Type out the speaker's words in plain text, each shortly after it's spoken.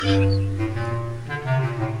Hello.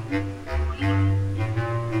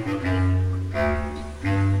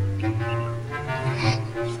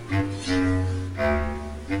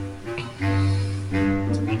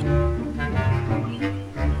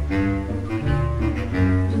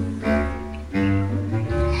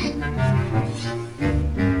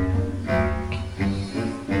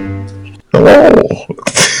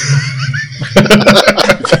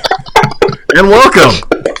 And welcome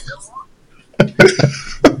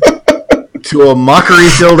to a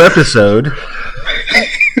mockery-filled episode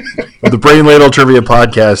of the Brain Ladle Trivia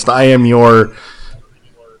Podcast. I am your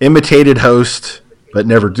imitated host, but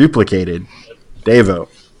never duplicated, Davo.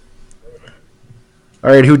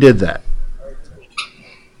 All right, who did that?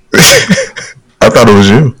 I thought it was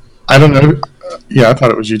you. I don't know. Yeah, I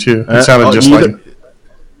thought it was you too. It sounded just like...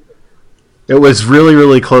 It was really,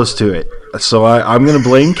 really close to it. So I'm going to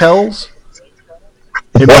blame Kells.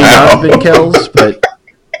 It may not have been Kells, but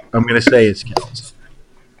I'm going to say it's Kells.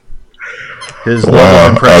 His level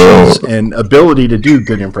of impressions and ability to do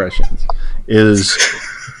good impressions is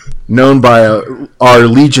known by our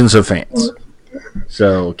legions of fans.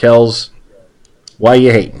 So, Kells, why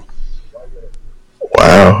you hating?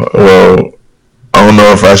 Wow. Well, I don't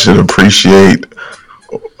know if I should appreciate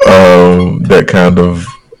that kind of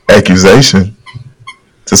accusation.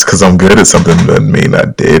 Just because I'm good at something doesn't mean I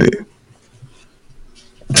did it.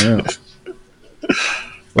 Yeah.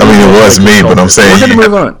 I mean, it was me, but I'm saying... We're going to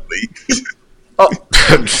move on. Oh.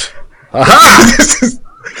 Aha!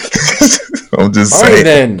 I'm just All saying. right,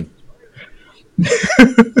 then.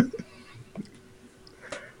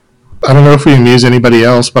 I don't know if we amuse anybody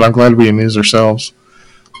else, but I'm glad we amuse ourselves.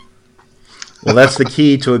 Well, that's the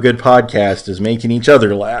key to a good podcast, is making each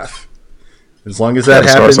other laugh. As long as that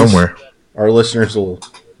Gotta happens, start somewhere. our listeners will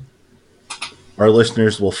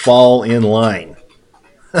fall in line.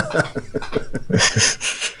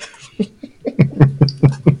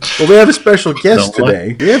 Well, we have a special guest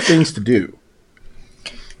today. We have things to do.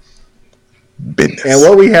 Business. And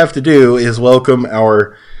what we have to do is welcome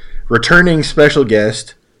our returning special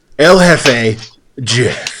guest, El Jefe,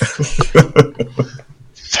 Jeff.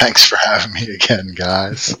 Thanks for having me again,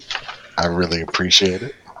 guys. I really appreciate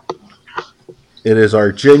it. It is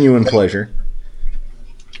our genuine pleasure.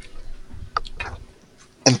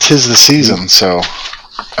 And 'tis the season, so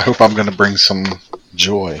I hope I'm going to bring some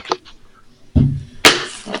joy.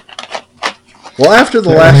 Well, after the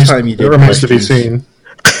last time you did it remains to be questions, seen.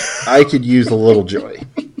 I could use a little joy.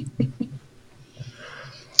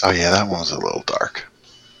 Oh yeah, that one was a little dark.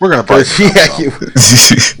 We're going to break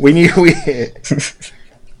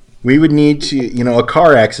We would need to, a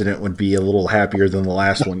car accident would be a little happier than the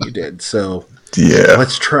last one you did. So Yeah.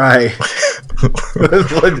 let's try.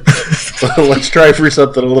 Let's try for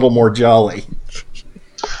something a little more jolly.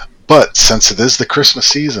 But since it is the Christmas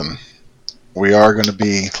season, we are going to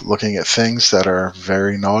be looking at things that are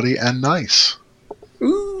very naughty and nice.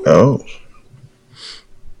 Ooh. Oh.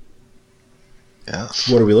 Yes.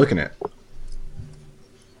 What are we looking at? We're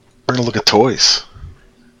going to look at toys.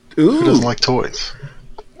 Ooh. Who doesn't like toys?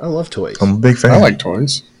 I love toys. I'm a big fan. I like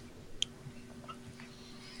toys.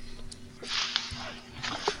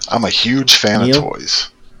 I'm a huge fan Neil? of toys.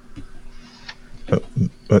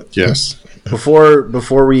 But Yes. Before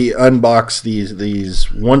we unbox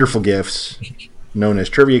these wonderful gifts known as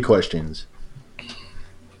trivia questions,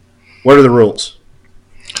 what are the rules?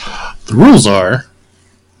 The rules are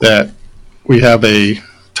that we have a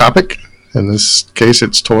topic. In this case,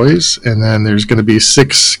 it's toys. And then there's going to be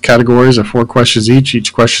 6 categories of 4 questions each.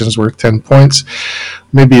 Each question is worth 10 points.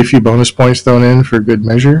 Maybe a few bonus points thrown in for good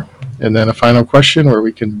measure. And then a final question where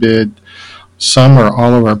we can bid some or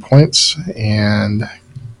all of our points and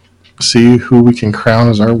see who we can crown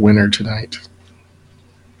as our winner tonight.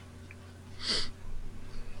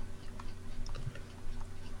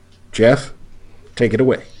 Jeff, take it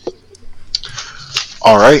away.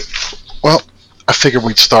 All right. Well, I figured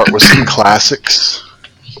we'd start with some classics.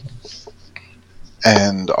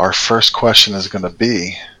 And our first question is going to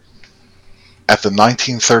be, at the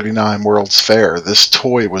 1939 World's Fair, this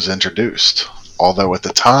toy was introduced, although at the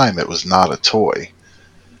time it was not a toy,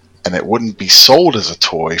 and it wouldn't be sold as a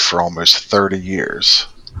toy for almost 30 years.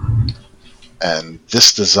 And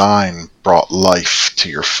this design brought life to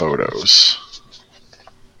your photos.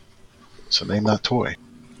 So name that toy.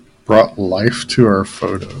 Brought life to our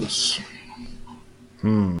photos.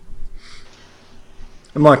 I'm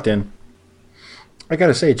locked in. I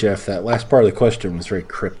gotta say, Jeff, that last part of the question was very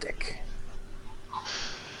cryptic.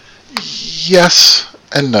 Yes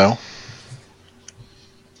and no.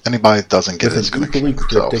 Anybody that doesn't get it is With going an to equally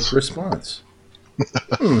kill cryptic themselves. response.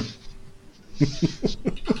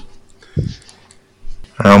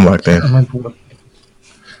 I'm locked in. I'm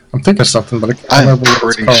thinking of something, but I can't I'm remember what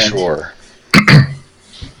pretty it's called. sure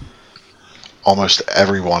almost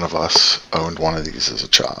every one of us owned one of these as a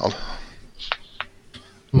child.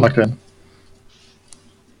 I'm locked in.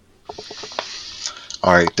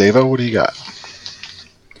 All right, Davo, what do you got?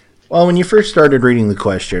 Well, when you first started reading the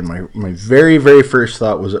question, my very, very first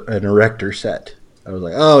thought was an erector set. I was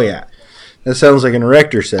like, oh, yeah, that sounds like an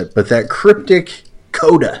erector set. But that cryptic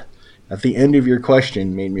coda at the end of your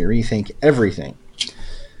question made me rethink everything.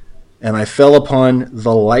 And I fell upon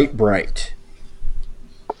the Light Bright.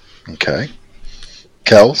 Okay.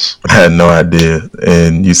 Kels? I had no idea.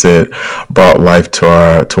 And you said brought life to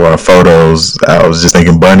our photos. I was just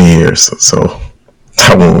thinking bunny ears. So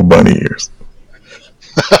I went with bunny ears.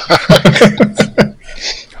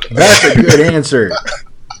 That's a good answer.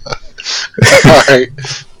 All right.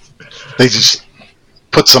 They just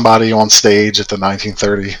put somebody on stage at the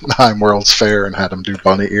 1939 World's Fair and had them do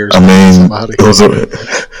bunny ears. I mean, somebody. it was a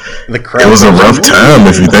rough time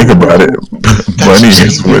if you think about it. Bunny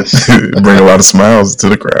ears would bring a lot of smiles to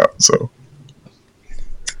the crowd. So,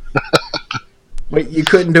 Wait, you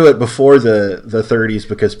couldn't do it before the 30s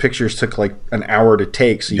because pictures took like an hour to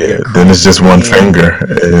take. So you yeah, get then it's just one finger,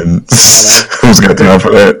 and who's got time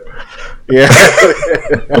for that? Yeah.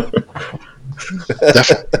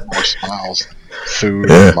 Definitely more smiles, food,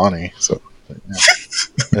 Yeah. and money. So, All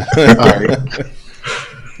right.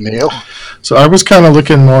 Neil? So I was kind of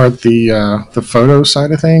looking more at the photo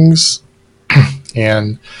side of things,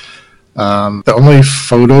 and the only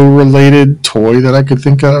photo-related toy that I could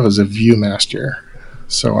think of is a ViewMaster.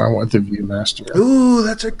 So I went the ViewMaster. Ooh,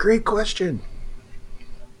 that's a great question.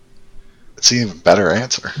 It's an even better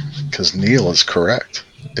answer because Neil is correct.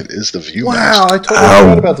 It is the Viewmaster. Wow, I totally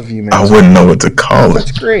forgot about the ViewMaster. I wouldn't know what to call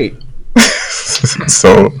That's it. great.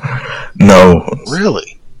 So, no.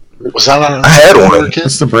 Really? Was that on I had one.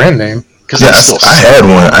 That's the brand name. Because Yes, I had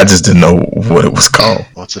one. I just didn't know what it was called.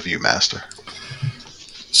 What's a Viewmaster?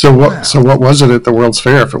 So what was it at the World's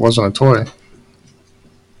Fair if it wasn't a toy?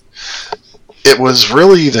 It was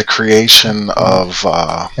really the creation of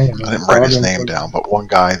I Hang on, didn't write his name down, but one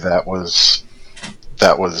guy that was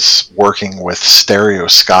working with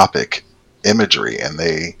stereoscopic imagery, and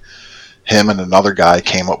him and another guy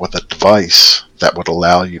came up with a device that would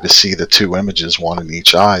allow you to see the two images, one in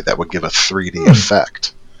each eye, that would give a 3D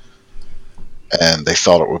effect. And they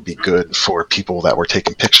thought it would be good for people that were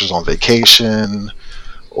taking pictures on vacation,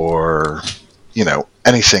 or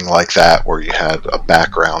anything like that where you had a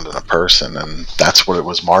background and a person, and that's what it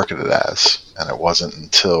was marketed as. And it wasn't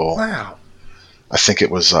until Wow. I think it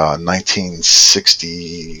was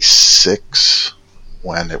 1966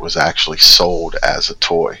 when it was actually sold as a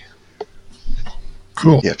toy.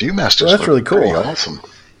 Cool. Yeah, Viewmasters Well, that's really cool. pretty awesome.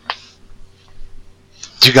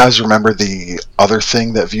 Do you guys remember the other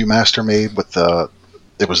thing that Viewmaster made with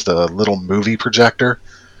it was the little movie projector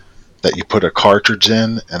that you put a cartridge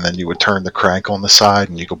in, and then you would turn the crank on the side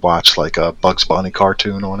and you could watch like a Bugs Bunny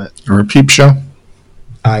cartoon on it? Or a peep show?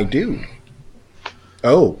 I do.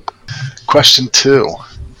 Oh. Question 2.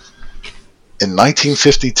 In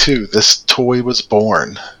 1952, this toy was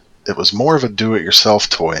born. It was more of a do-it-yourself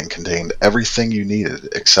toy and contained everything you needed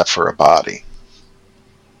except for a body.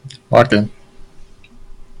 Locked in.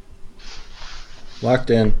 Locked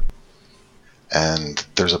in. And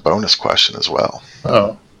there's a bonus question as well.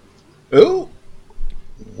 Oh. Ooh.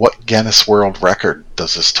 What Guinness World Record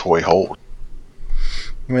does this toy hold?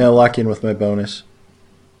 I'm going to lock in with my bonus.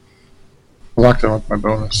 Locked in with my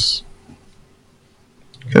bonus.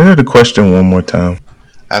 Can I hear the question one more time?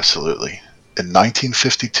 Absolutely. In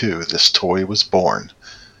 1952, this toy was born.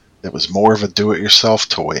 It was more of a do-it-yourself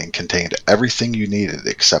toy and contained everything you needed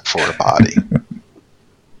except for a body.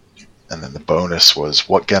 And then the bonus was,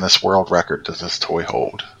 what Guinness World Record does this toy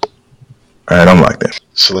hold? All right, I'm locked in.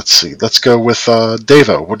 So let's see. Let's go with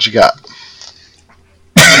Davo. What you got?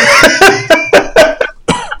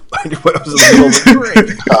 What was the middle of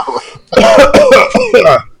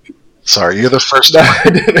the Sorry, you're the first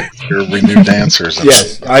one. Your renewed answers.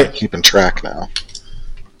 Yes, I'm keeping track now.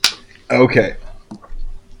 Okay.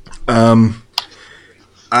 I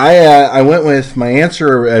went with my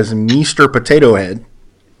answer as Mr. Potato Head.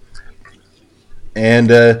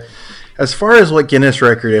 And as far as what Guinness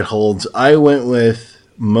record it holds, I went with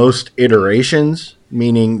most iterations,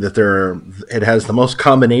 meaning that it has the most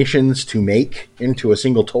combinations to make into a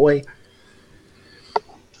single toy.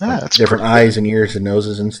 That's Different eyes and ears and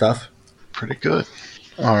noses and stuff. pretty good.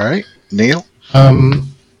 All right. Neil? I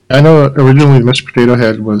know originally Mr. Potato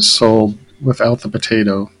Head was sold without the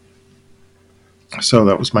potato. So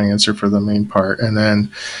that was my answer for the main part. And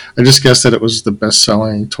then I just guessed that it was the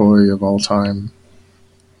best-selling toy of all time.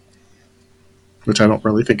 which I don't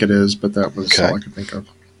really think it is, but that was Okay. all I could think of.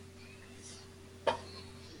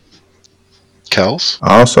 Kels?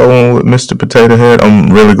 I also went with Mr. Potato Head. I'm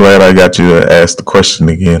really glad I got you to ask the question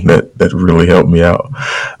again. That really helped me out.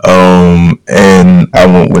 And I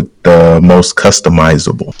went with the most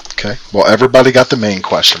customizable. Okay. Well, everybody got the main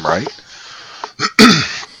question right.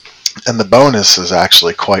 And the bonus is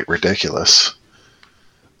actually quite ridiculous.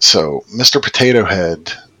 So, Mr. Potato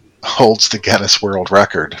Head holds the Guinness World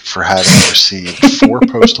Record for having received 4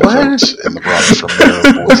 postal votes in the run for mayor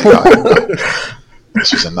of Boise, Iowa.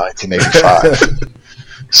 This was in 1985.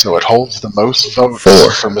 So it holds the most votes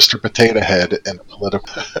 4. for Mr. Potato Head in a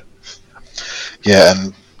political. Yeah,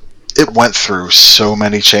 and it went through so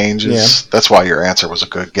many changes. Yeah. That's why your answer was a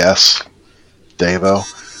good guess, Davo.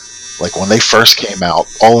 Like when they first came out,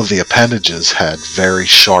 all of the appendages had very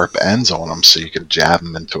sharp ends on them so you could jab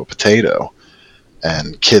them into a potato.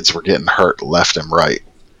 And kids were getting hurt left and right.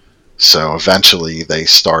 So eventually they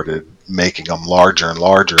started making them larger and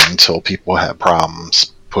larger until people had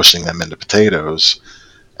problems pushing them into potatoes.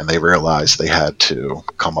 And they realized they had to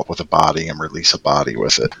come up with a body and release a body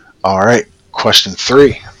with it. All right, question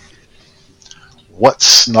 3. What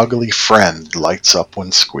snuggly friend lights up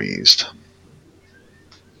when squeezed?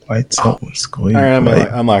 Lights up and squeeze. All right,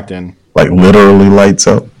 like, I'm locked in. like literally lights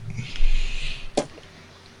up. I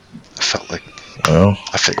felt like Well,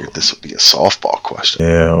 I figured this would be a softball question.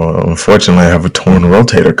 yeah. Well, unfortunately, I have a torn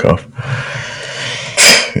rotator cuff.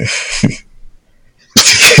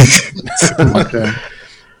 Okay.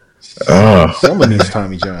 Someone needs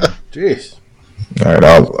Tommy John. Jeez. All right,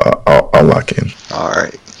 I'll lock in. All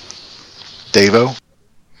right, Davo.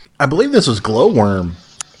 I believe this was Glowworm.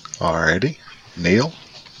 Alrighty, Neil.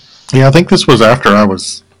 Yeah, I think this was after I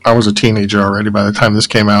was a teenager already by the time this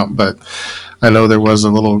came out, but I know there was a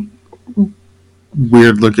little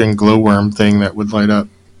weird looking glowworm thing that would light up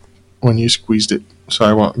when you squeezed it. So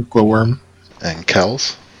I want glowworm. And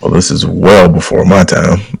Kels. Well, this is well before my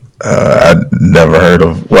time. I'd never heard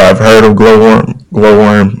of. Well, I've heard of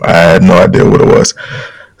glowworm. I had no idea what it was.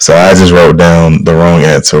 So I just wrote down the wrong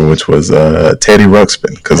answer, which was Teddy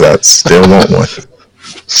Ruxpin, because I still want one.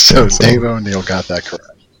 So Davo and Neil got that correct.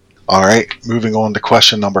 All right, moving on to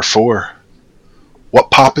question number 4. What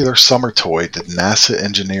popular summer toy did NASA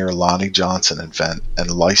engineer Lonnie Johnson invent and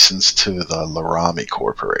license to the Laramie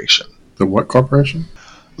Corporation? The what corporation?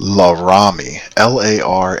 Laramie,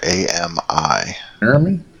 Larami.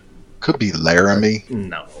 Laramie? Could be Laramie.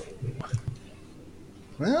 No.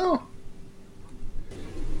 Well.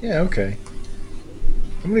 Yeah, okay.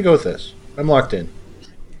 I'm going to go with this. I'm locked in.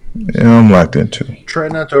 Yeah, I'm locked in too. Try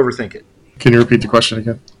not to overthink it. Can you repeat the question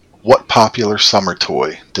again? What popular summer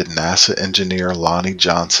toy did NASA engineer Lonnie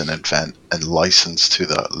Johnson invent and license to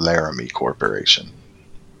the Laramie Corporation?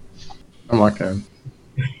 I'm locked in.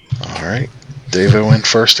 All right, Davo went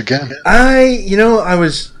first again. I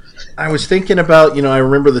was thinking about, I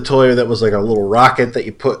remember the toy that was like a little rocket that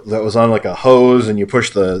you put, that was on like a hose, and you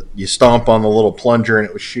stomp on the little plunger and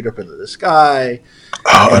it would shoot up into the sky.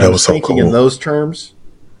 Oh, And I that was so thinking cool. in those terms.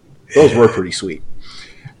 Those were pretty sweet.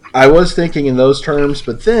 I was thinking in those terms,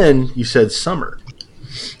 but then you said summer.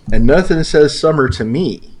 And nothing says summer to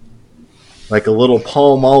me like a little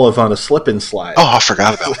palm olive on a slip and slide. Oh, I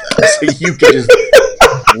forgot about that. So you could just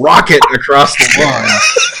rocket across the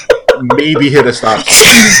lawn, maybe hit a stop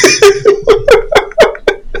sign.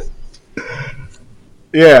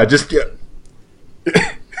 Yeah, just yeah.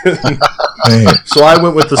 Man, So I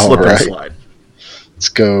went with the All slip and right. slide. Let's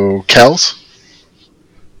go, Kels.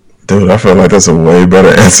 dude, I feel like that's a way better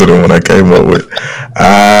answer than what I came up with.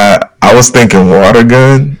 I was thinking water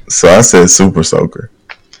gun, so I said super soaker.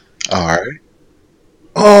 All right,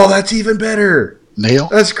 Oh, that's even better. Neil.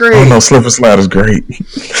 That's Oh great. no, slip and slide is great.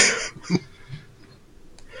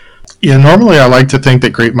 Yeah, normally I like to think that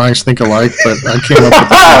great minds think alike, but I came up with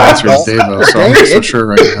the same answer as Davo, so I'm not so sure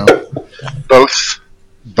right now.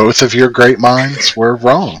 Both of your great minds were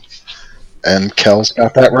wrong, and Kels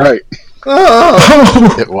got that right.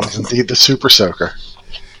 Oh. It was indeed the Super Soaker.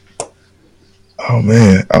 Oh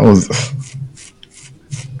man, I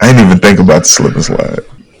didn't even think about the slip and slide.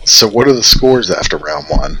 So, what are the scores after round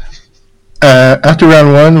 1? After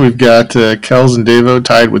round 1, we've got Kels and Davo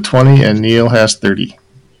tied with 20, and Neil has 30.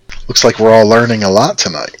 Looks like we're all learning a lot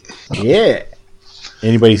tonight. Yeah.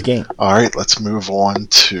 Anybody's game. All right, let's move on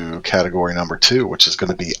to category number 2, which is going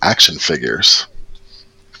to be action figures.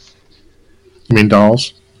 You mean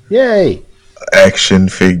dolls? Yay. Action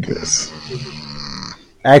figures.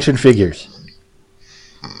 Action figures.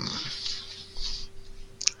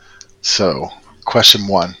 So, question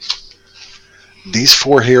 1. These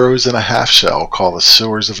 4 heroes in a half shell call the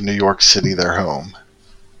sewers of New York City their home.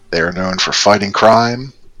 They are known for fighting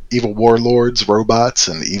crime, evil warlords, robots,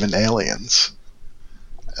 and even aliens.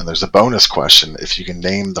 And there's a bonus question. If you can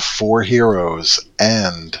name the 4 heroes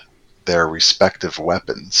and their respective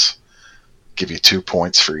weapons, give you 2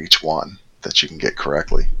 points for each one that you can get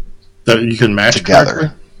correctly. That you can match together.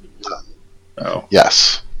 Correctly? Oh,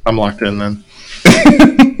 Yes. I'm locked in then.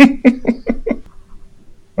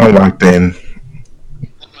 I'm locked in.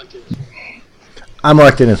 I'm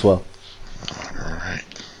locked in as well. All right.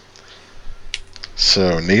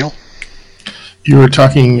 So, Neil? You were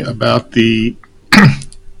talking about the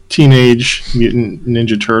Teenage Mutant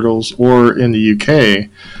Ninja Turtles, or in the UK,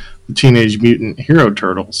 the Teenage Mutant Hero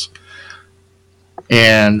Turtles.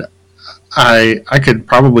 And I could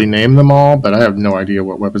probably name them all, but I have no idea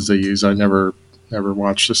what weapons they use. I never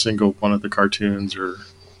watched a single one of the cartoons, or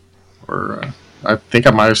I think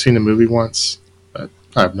I might have seen the movie once, but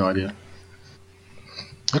I have no idea.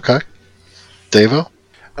 Okay. Davo?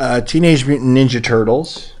 Teenage Mutant Ninja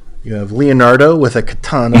Turtles. You have Leonardo with a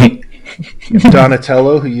katana. You have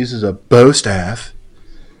Donatello, who uses a bow staff.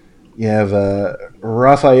 You have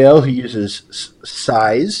Raphael, who uses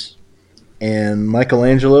sais. And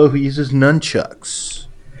Michelangelo, who uses nunchucks.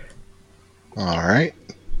 All right.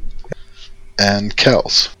 And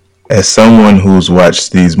Kels? As someone who's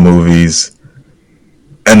watched these movies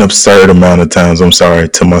an absurd amount of times, I'm sorry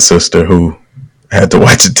to my sister who had to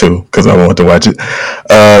watch it too because I wanted to watch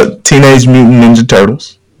it. Teenage Mutant Ninja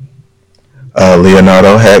Turtles.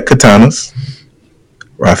 Leonardo had katanas.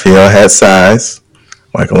 Raphael had sais.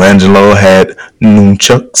 Michelangelo had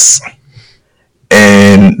nunchucks.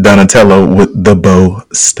 And Donatello with the bow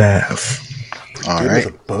staff. All right.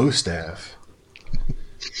 With a bow staff.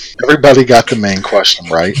 Everybody got the main question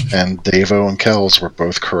right, and Davo and Kels were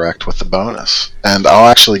both correct with the bonus. And I'll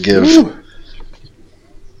actually give... Ooh.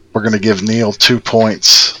 We're going to give Neil 2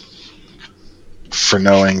 points for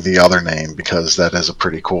knowing the other name, because that is a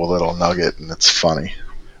pretty cool little nugget, and it's funny.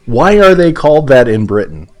 Why are they called that in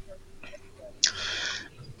Britain?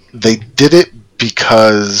 They did it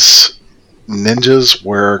because ninjas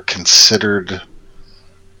were considered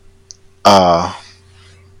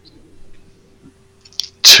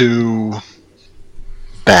too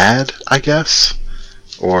bad, I guess.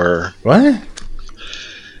 Or what?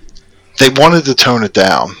 They wanted to tone it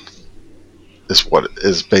down.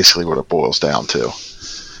 Is basically what it boils down to.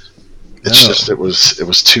 It's just it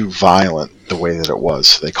was too violent the way that it was.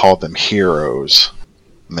 So they called them heroes.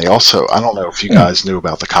 And they also, I don't know if you guys knew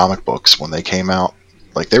about the comic books when they came out.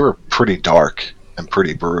 Like, they were pretty dark and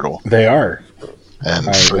pretty brutal. They are.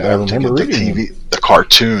 And for them to get the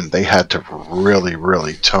cartoon, they had to really,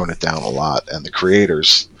 really tone it down a lot. And the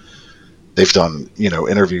creators, they've done,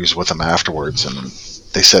 interviews with them afterwards, and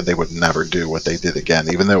they said they would never do what they did again,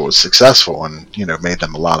 even though it was successful and, made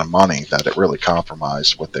them a lot of money, that it really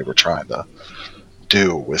compromised what they were trying to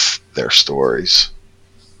do with their stories.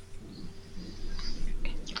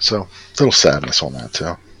 So, a little sadness on that,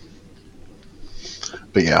 too.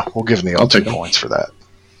 But yeah, we'll give Neil 2 points for that.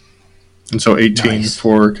 And so 18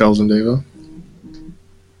 for Kels and Davo?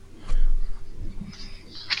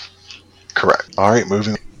 Correct. All right,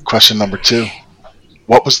 moving. Question number 2.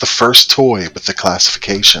 What was the first toy with the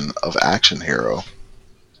classification of action hero?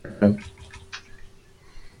 Okay.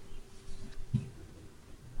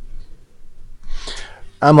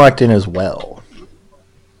 I'm locked in as well.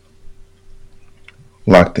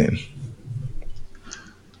 Locked in.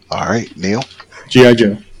 All right, Neil? G.I.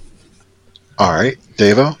 Joe. All right,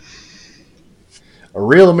 Davo? A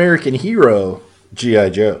real American hero, G.I.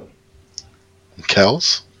 Joe.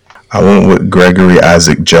 Kels? I went with Gregory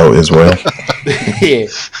Isaac Joe as well.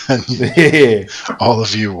 All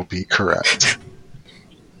of you will be correct.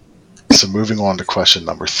 So moving on to question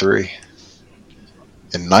number 3.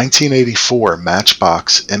 In 1984,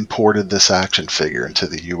 Matchbox imported this action figure into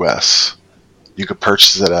the U.S. You could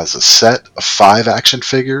purchase it as a set of 5 action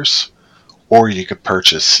figures, or you could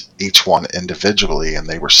purchase each one individually, and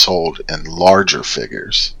they were sold in larger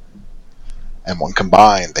figures. And when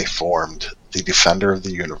combined, they formed the Defender of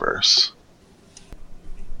the Universe.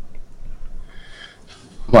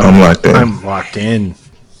 I'm locked in. I'm locked in.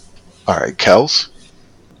 All right, Kels?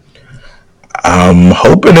 I'm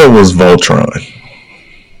hoping it was Voltron.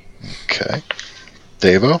 Okay.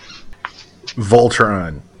 Davo?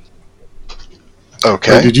 Voltron.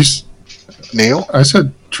 Okay. Wait, did you... Neil? I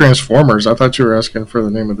said Transformers. I thought you were asking for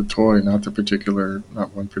the name of the toy, not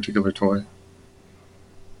one particular toy.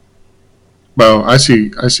 Well, I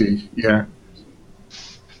see, yeah.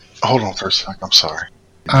 Hold on for a sec, I'm sorry.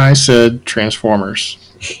 I said Transformers.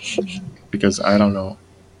 Because I don't know.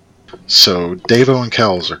 So, Davo and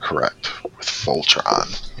Kels are correct with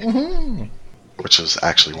Voltron. Mm-hmm. which is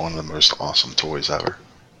actually one of the most awesome toys ever.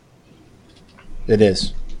 It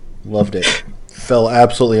is. Loved it. Fell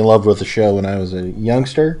absolutely in love with the show when I was a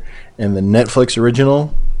youngster, and the Netflix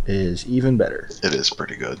original is even better. It is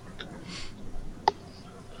pretty good.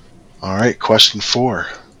 All right, question 4.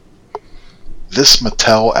 This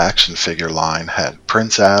Mattel action figure line had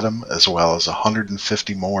Prince Adam as well as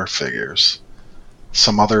 150 more figures.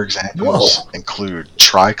 Some other examples include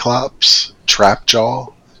Triclops,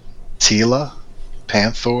 Trapjaw, Tila,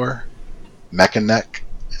 Panther, Mechanic,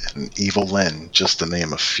 and Evil Lyn, just to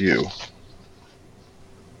name a few.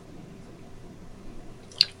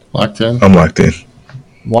 Locked in? I'm locked in.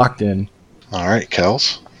 Locked in. All right,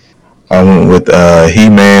 Kels. I went with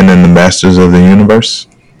He-Man and the Masters of the Universe.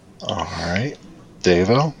 All right,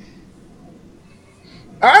 Davo.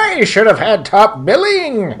 I should have had top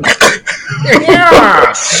billing.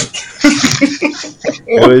 Yeah.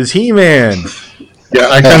 It was He-Man. Yeah,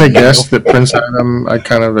 I kind of guessed that Prince Adam. I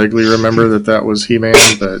kind of vaguely remember that was He-Man,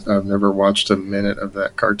 but I've never watched a minute of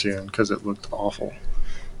that cartoon because it looked awful,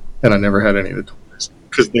 and I never had any of the toys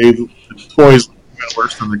because the toys looked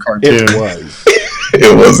worse than the cartoon. It was.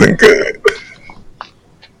 It wasn't good.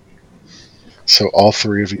 So all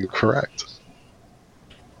 3 of you correct.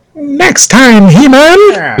 Next time,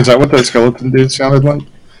 He-Man. Is that what that skeleton dude sounded like?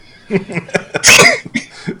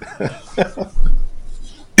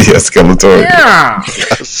 Yeah, Skeletor. Yeah.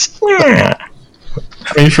 Yes. I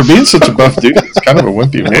mean, for being such a buff dude, it's kind of a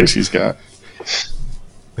wimpy nose he's got.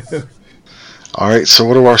 All right, so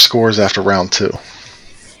what are our scores after round 2?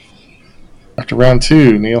 After round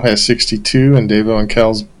 2, Neil has 62, and Davo and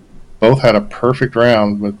Kels both had a perfect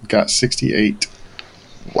round, but got 68.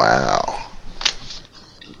 Wow.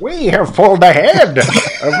 We have pulled ahead of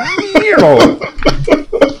Nero.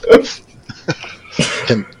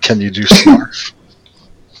 Can you do Snarf?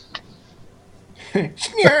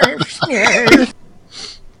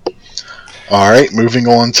 All right, moving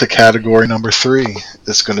on to category number 3.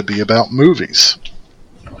 It's going to be about movies.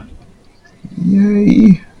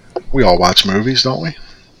 Yay. We all watch movies, don't we?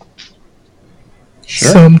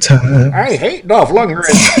 Sure. Sometimes. I hate Dolph Lundgren.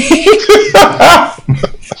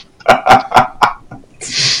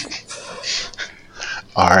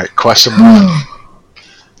 All right, question 1.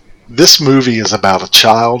 This movie is about a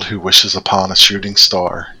child who wishes upon a shooting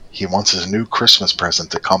star. He wants his new Christmas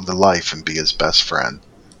present to come to life and be his best friend.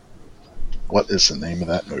 What is the name of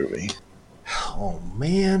that movie? Oh,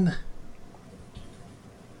 man.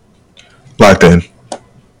 Locked in.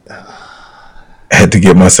 I had to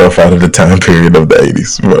get myself out of the time period of the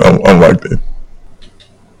 80s. But I'm locked in.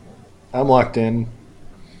 I'm locked in.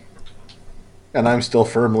 And I'm still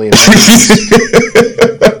firmly in the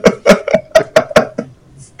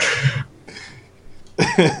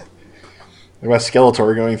my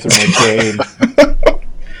Skeletor going through my brain.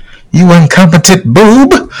 You incompetent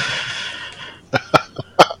boob.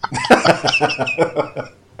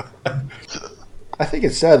 I think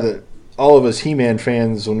it's sad that all of us He-Man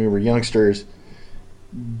fans, when we were youngsters,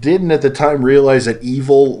 didn't at the time realize that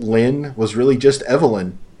Evil Lyn was really just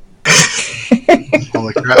Evelyn.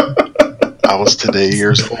 Holy crap. I was today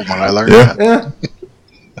years old when I learned Yeah. that.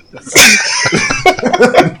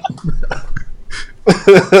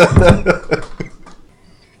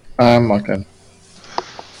 I'm locked in.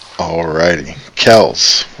 Alrighty.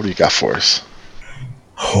 Kels, what do you got for us?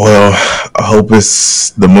 Well, I hope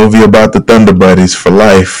it's the movie about the Thunder Buddies for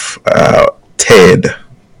life. Ted.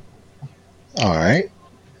 Alright.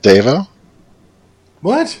 Davo?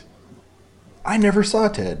 What? I never saw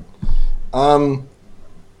Ted.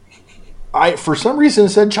 I for some reason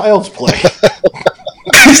said Child's Play.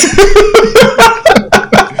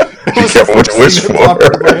 Careful what you wish for.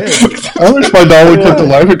 I wish my doll would come to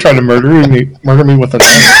life and try to murder me with a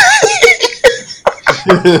knife.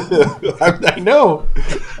 I know.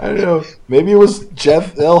 Maybe it was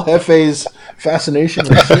Jeff El Jefe's fascination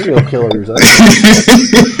with serial killers.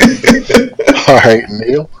 Alright,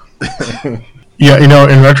 Neil? Yeah,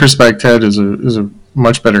 in retrospect, Ted is a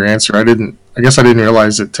much better answer. I guess I didn't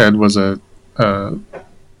realize that Ted was a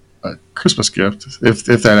Christmas gift, if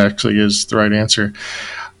that actually is the right answer.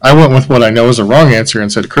 I went with what I know is a wrong answer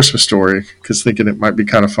and said a Christmas Story, because thinking it might be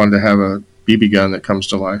kind of fun to have a BB gun that comes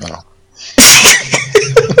to life. Oh.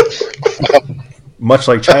 Much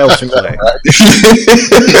like Child's Play.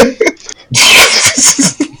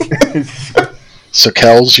 So,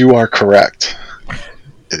 Kels, you are correct.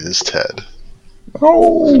 It is Ted.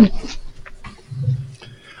 Oh.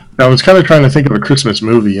 I was kind of trying to think of a Christmas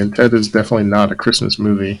movie, and Ted is definitely not a Christmas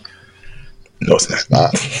movie. No, it's It's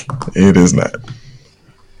not. not. It is not.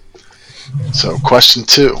 So, question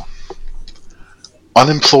 2.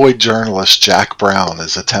 Unemployed journalist Jack Brown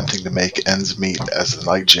is attempting to make ends meet as the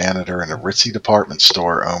night janitor in a ritzy department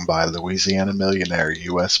store owned by Louisiana millionaire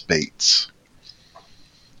U.S. Bates.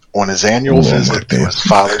 On his annual visit to his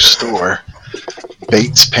father's store,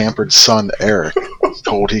 Bates' pampered son Eric is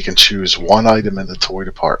told he can choose one item in the toy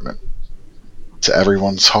department. To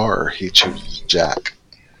everyone's horror, he chooses Jack.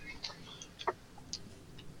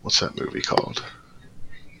 What's that movie called?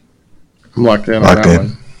 I'm locked in on that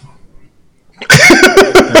one.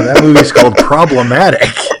 And that movie's called Problematic.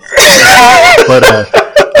 But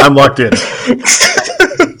I'm locked in.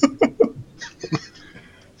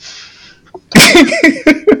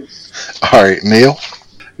 All right, Neil?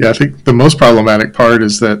 Yeah, I think the most problematic part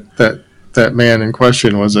is that man in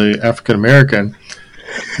question was a African American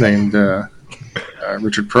named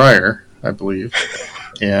Richard Pryor, I believe,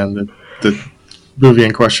 and the movie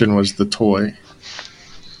in question was The Toy.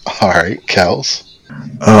 All right, Kels?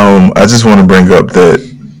 I just want to bring up that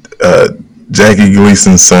Jackie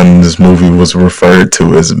Gleason's son in this movie was referred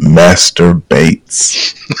to as Master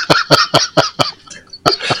Bates.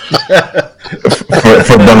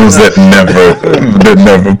 for those that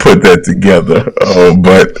never put that together,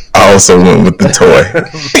 but I also went with The Toy.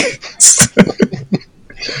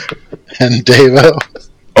 And Davo?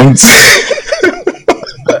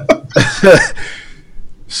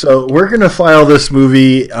 So we're going to file this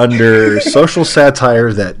movie under social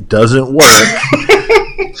satire that doesn't work.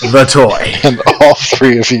 The Toy. And all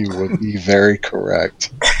three of you would be very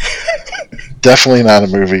correct. Definitely not a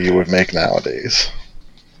movie you would make nowadays.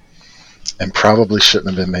 And probably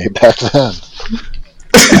shouldn't have been made back then.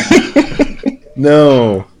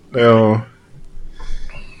 No.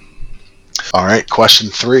 All right, question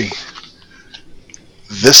 3.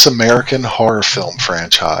 This American horror film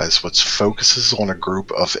franchise, which focuses on a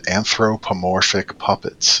group of anthropomorphic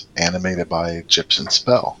puppets animated by Egyptian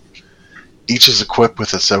spell. Each is equipped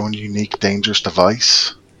with its own unique dangerous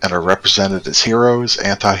device and are represented as heroes,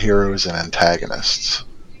 anti-heroes, and antagonists.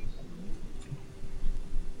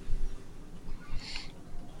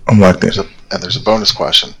 I'm locked in. There's a bonus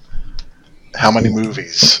question. How many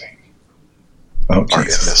movies are in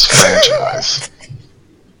Jesus. this franchise?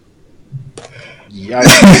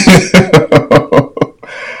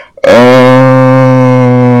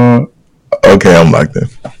 Okay, I'm locked in.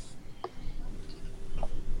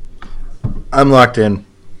 I'm locked in.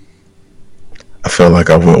 I feel like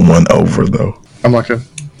I went one over though. I'm locked in.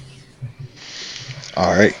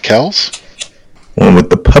 All right, Kels? One with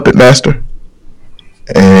the Puppet Master,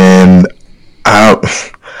 and I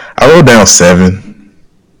wrote down 7.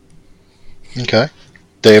 Okay.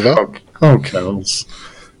 Davo? Oh, Kels.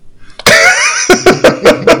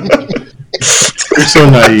 You're so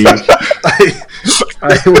naive.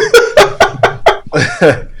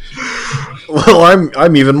 Well,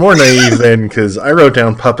 I'm even more naive then because I wrote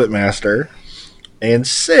down Puppet Master and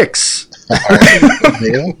 6. All right,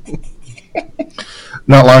 Neil?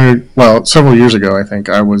 Not long, well, several years ago, I think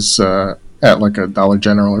I was at like a Dollar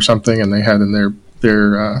General or something, and they had in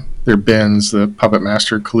their bins the Puppet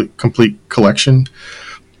Master complete collection.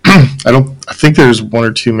 I think there's 1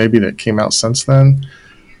 or 2 maybe that came out since then.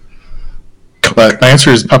 But my answer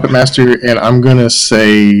is Puppet Master, and I'm gonna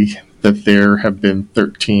say that there have been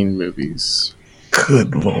 13 movies.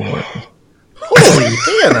 Good Lord. Holy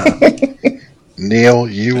Hannah! Neil,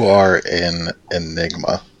 you are in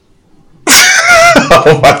Enigma.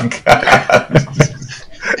 Oh my God.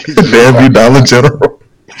 Damn you, Dollar General.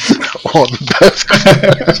 On both.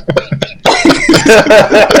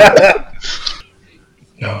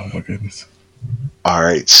 Oh my goodness. All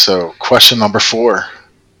right, so question number 4.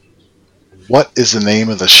 What is the name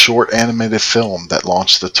of the short animated film that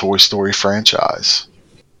launched the Toy Story franchise?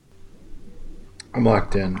 I'm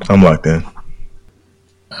locked in. I'm locked in.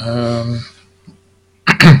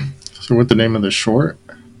 So what's the name of the short?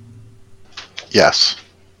 Yes.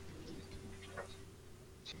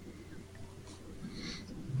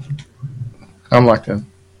 I'm locked in.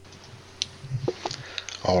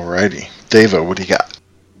 Alrighty. Davo, what do you got?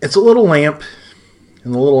 It's a little lamp,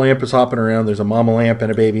 and the little lamp is hopping around. There's a mama lamp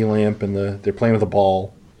and a baby lamp, and they're playing with a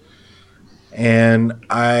ball. And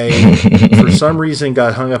I, for some reason,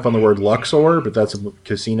 got hung up on the word Luxor, but that's a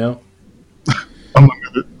casino.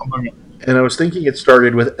 And I was thinking it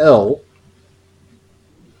started with L.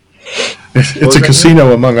 It's a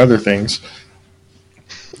casino, among other things.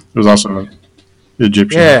 There's also an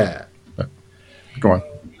Egyptian. Yeah. Go on.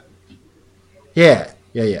 Yeah.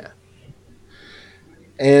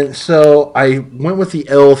 And so I went with the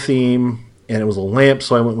L theme, and it was a lamp,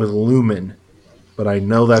 so I went with Lumen. But I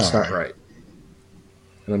know that's not right.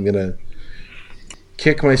 And I'm going to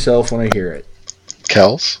kick myself when I hear it.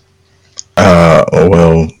 Kels?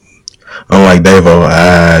 Well, unlike Davo,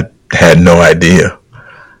 I had no idea.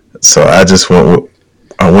 So I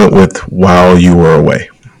went with While You Were Away.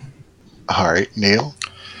 All right, Neil.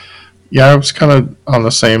 Yeah, I was kind of on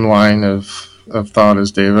the same line of thought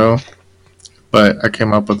as Davo, but I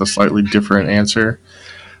came up with a slightly different answer.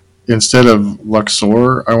 Instead of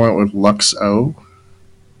Luxor, I went with Luxo.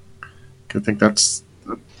 I think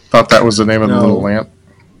thought that was the name of the little lamp.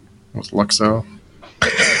 It was Luxo.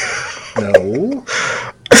 No.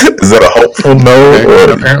 Is that a hopeful no?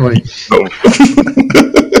 Okay, apparently.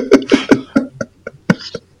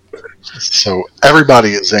 So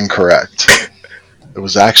everybody is incorrect. It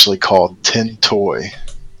was actually called Tin Toy.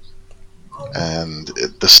 And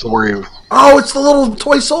the story... Oh, it's the little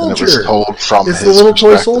toy And soldier. it was told from It's his the little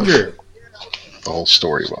toy perspective. soldier. The whole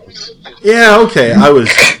story was. Yeah, okay. I was.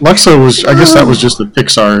 Luxo was, I guess that was just a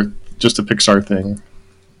Pixar thing.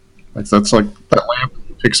 Like that's like that lamp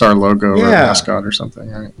Pixar logo or Yeah. mascot or something,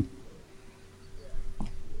 right?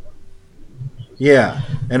 Yeah,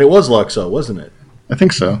 and it was Luxo, wasn't it? I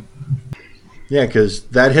think so. Yeah, because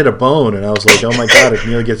that hit a bone, and I was like, oh my god, if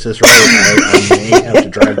Neil gets this right, I may have to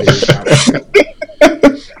drive to his house.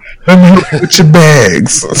 Put your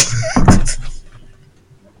bags.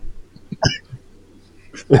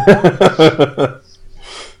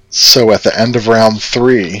 So at the end of round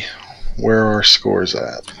 3, where are our scores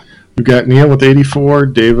at? We've got Neil with 84,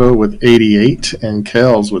 Davo with 88, and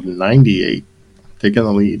Kells with 98, taking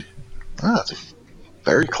the lead. It's a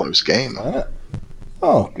very close game.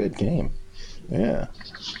 Oh, good game. Yeah.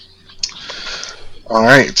 All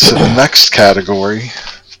right, so the next category,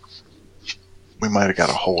 we might have got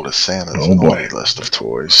a hold of Santa's naughty list of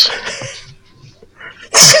toys.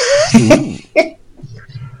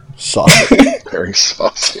 Saucy. Very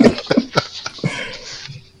saucy.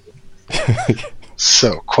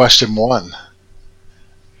 So, question 1.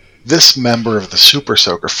 This member of the Super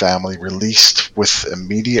Soaker family released with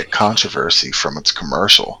immediate controversy from its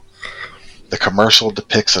commercial. The commercial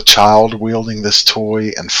depicts a child wielding this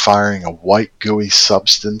toy and firing a white gooey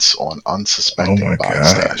substance on unsuspecting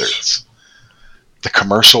bystanders. The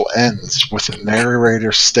commercial ends with the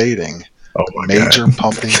narrator stating, "Major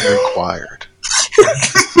pumping required."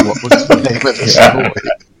 What was the name of this toy?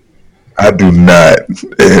 I do not,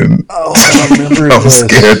 and I remember I'm this.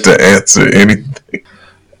 scared to answer anything.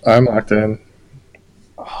 I'm locked in.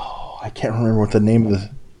 Oh, I can't remember what the name of the...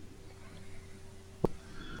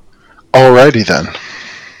 Alrighty then.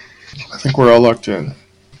 I think we're all locked in.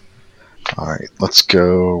 Alright, let's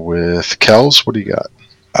go with Kells. What do you got?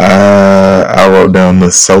 I wrote down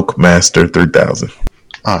the Soak Master 3000.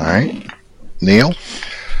 Alright. Neil?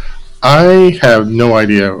 I have no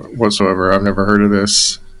idea whatsoever. I've never heard of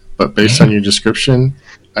this, but based on your description,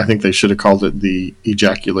 I think they should have called it the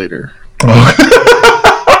Ejaculator.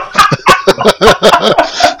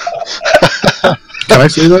 Can I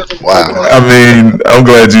say that? Wow. I mean, I'm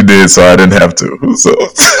glad you did, so I didn't have to. So,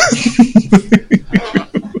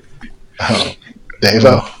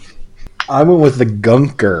 Davo? I went with the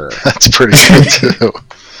Gunker. That's pretty good too.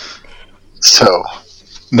 So,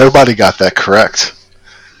 nobody got that correct.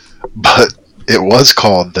 But it was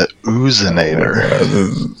called the Oozinator.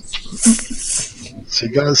 So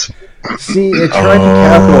you guys... See, it tried to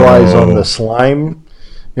capitalize on the slime.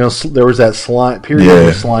 You know, there was that slime period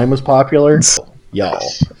where slime was popular. Y'all.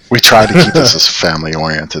 We tried to keep this as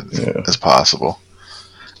family-oriented as possible.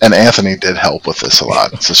 And Anthony did help with this a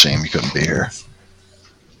lot. It's a shame he couldn't be here.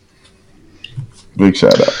 big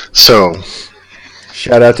shout out. So,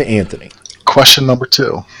 Shout out to Anthony. question number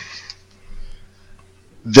 2.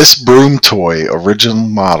 This broom toy original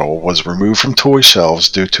model was removed from toy shelves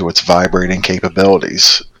due to its vibrating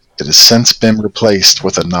capabilities. It has since been replaced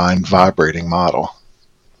with a non-vibrating model.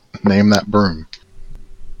 Name that broom.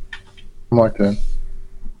 I'm locked in.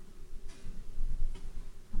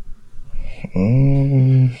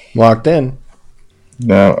 Locked in.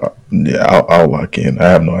 Now, yeah, I'll lock in. I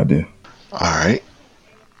have no idea. Alright.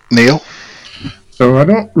 Neil? So I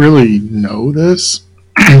don't really know this,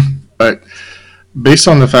 but based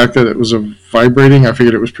on the fact that it was a vibrating, I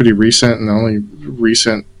figured it was pretty recent, and the only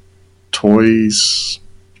recent toy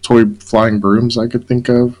flying brooms I could think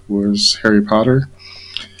of was Harry Potter.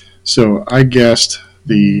 So I guessed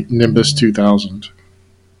the Nimbus 2000.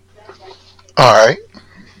 Alright.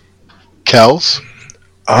 Kells?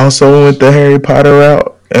 I also went the Harry Potter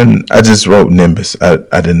route, and I just wrote Nimbus. I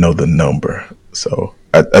didn't know the number, so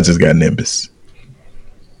I just got Nimbus.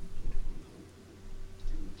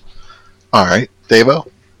 Alright. Davo?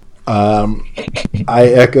 I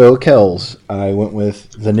echo Kells. I went with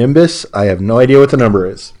the Nimbus. I have no idea what the number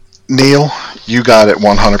is. Neil, you got it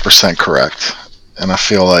 100% correct. And I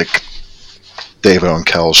feel like Davo and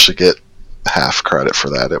Kells should get half credit for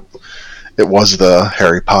that. It was the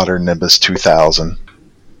Harry Potter Nimbus 2000.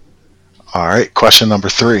 All right, question number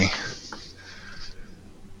 3.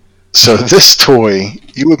 So this toy,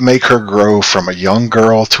 you would make her grow from a young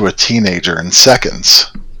girl to a teenager in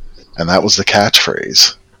seconds, and that was the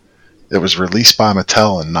catchphrase. It was released by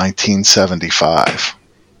Mattel in 1975.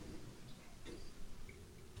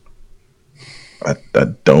 I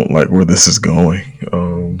don't like where this is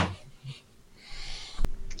going.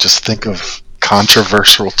 Just think of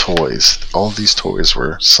controversial toys. All of these toys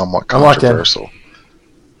were somewhat I'm locked in. controversial.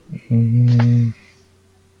 And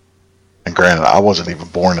granted, I wasn't even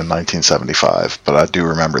born in 1975, but I do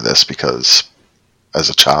remember this because as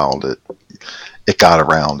a child, it got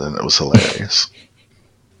around and it was hilarious.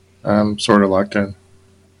 I'm sort of locked in.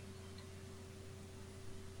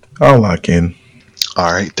 I'll lock in.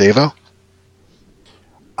 All right, Davo?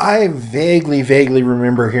 I vaguely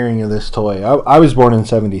remember hearing of this toy. I was born in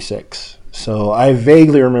 76, so I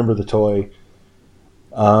vaguely remember the toy.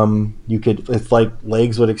 It's like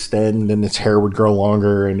legs would extend and its hair would grow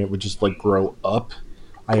longer and it would just like grow up.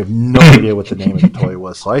 I have no idea what the name of the toy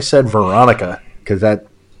was, so I said Veronica because that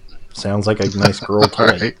sounds like a nice girl toy.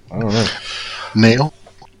 Right. I don't know. Neil?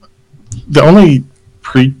 The only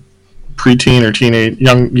preteen or teenage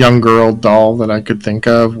young girl doll that I could think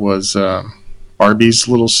of was Barbie's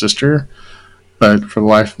little sister, but for the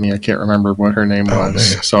life of me, I can't remember what her name was.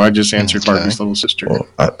 Man. So I just answered Okay. Barbie's little sister. Well,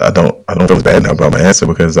 I don't feel bad now about my answer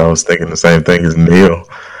because I was thinking the same thing as Neil,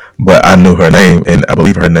 but I knew her name, and I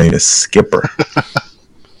believe her name is Skipper.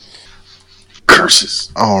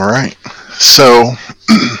 Curses. All right. So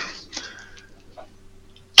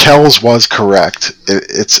Kells was correct.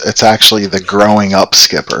 It's actually the growing up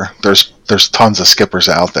Skipper. There's tons of Skippers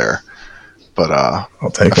out there, but I'll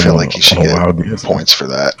take I feel him like you should on a get wild guess. points for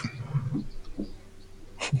that.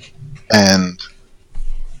 And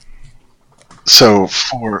so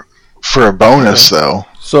for a bonus though,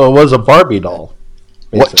 So it was a Barbie doll.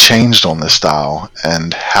 what basically. changed on this style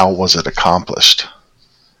and how was it accomplished?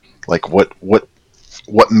 Like what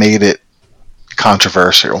made it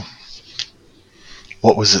controversial?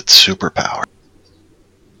 What was its superpower?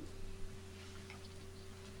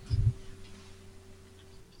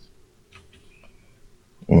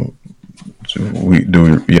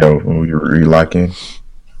 We lock in?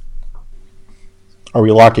 Are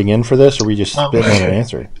we locking in for this, or are we just Oh, spitting on an okay.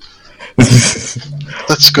 answer?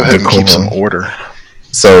 Let's go ahead and keep some Decorum. order.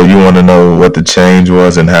 So you want to know what the change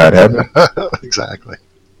was and how it happened? Exactly.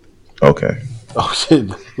 Okay. Oh shit!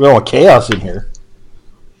 We don't want chaos in here.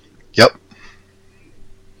 Yep.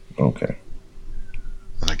 Okay.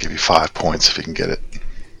 I'm gonna give you 5 points if you can get it.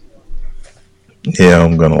 Yeah,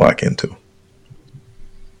 I'm gonna lock in too.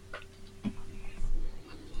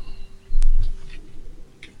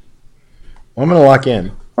 I'm gonna lock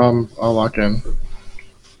in. I'll lock in.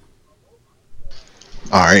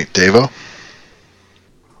 All right, Davo.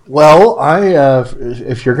 Well,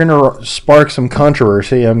 if you're gonna spark some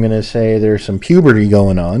controversy, I'm gonna say there's some puberty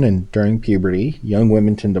going on, and during puberty, young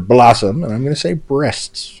women tend to blossom, and I'm gonna say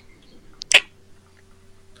breasts.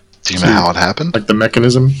 Do you know how it happened? Like the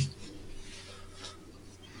mechanism.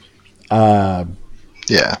 Yeah.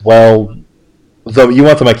 Well, you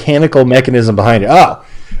want the mechanical mechanism behind it. I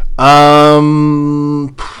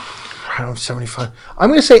don't know, 75. I'm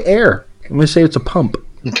gonna say air. I'm gonna say it's a pump.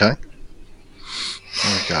 Okay.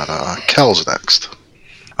 We got Kells next.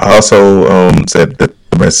 I also said that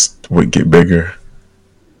the breast would get bigger,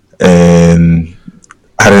 and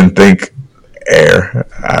I didn't think air,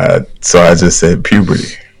 so I just said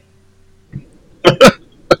puberty.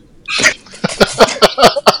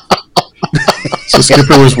 So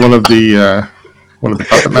Skipper was one of the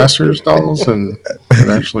Puppet Masters dolls, and it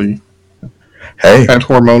actually Hey, had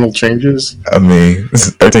hormonal changes. I mean, this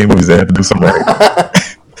is 13 movies. They had to do something right.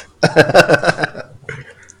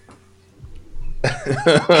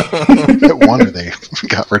 No wonder they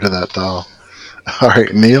got rid of that doll. All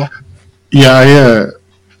right, Neil. Yeah,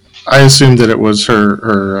 I assumed that it was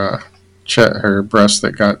her breast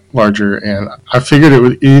that got larger, and I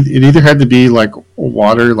figured it either had to be like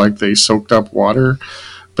water, like they soaked up water,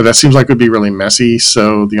 but that seems like it would be really messy.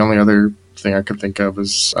 So the only other thing I could think of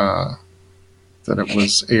is that it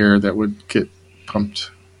was air that would get pumped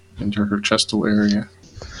into her chestal area.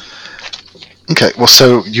 Okay, well,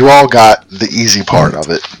 so you all got the easy part of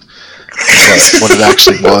it. But what it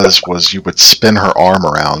actually was you would spin her arm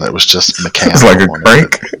around. It was just mechanical. It's like a and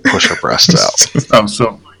crank. it would push her breasts out. Oh,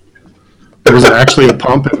 so it wasn't actually a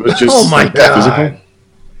pump; it was just Oh my God.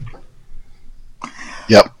 physical.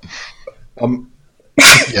 Yep. Um,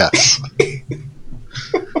 Yes.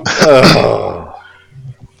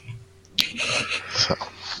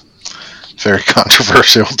 Very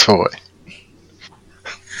controversial toy.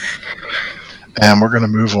 And we're going to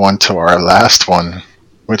move on to our last one,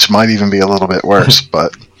 which might even be a little bit worse.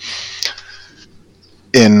 But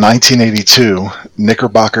in 1982,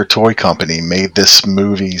 Knickerbocker Toy Company made this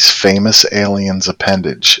movie's famous alien's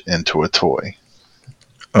appendage into a toy.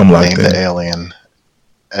 I'm like Named the that. alien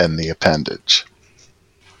and the appendage.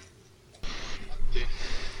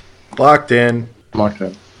 Locked in. Like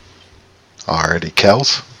that. Alrighty,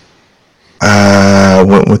 Kels. I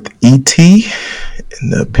went with E.T.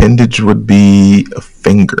 and the appendage would be a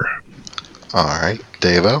finger. Alright,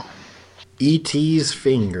 Davo E.T.'s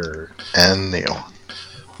finger. and Neil.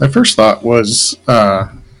 My first thought was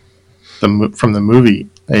from the movie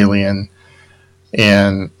Alien,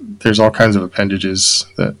 and there's all kinds of appendages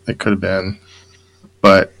that it could have been,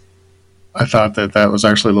 but I thought that was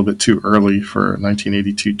actually a little bit too early for a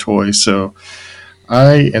 1982 toy, so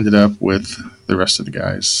I ended up with the rest of the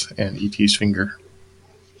guys and E.T.'s finger.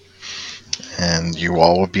 And you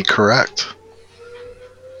all would be correct.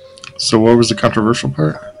 So what was the controversial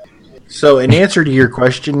part? So, in answer to your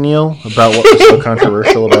question, Neil, about what was so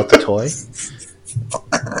controversial about the toy,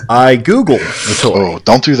 I Googled the toy. Oh,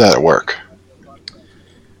 don't do that at work.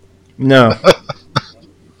 No.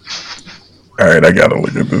 All right, I gotta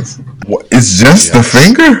look at this. What? It's just the Yes.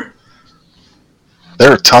 finger?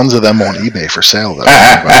 There are tons of them on eBay for sale, though. if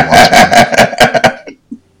anybody wants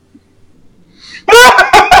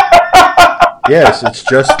one. Yes, it's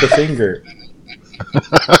just the finger.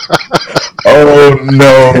 Oh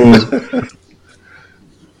no!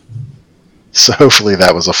 So hopefully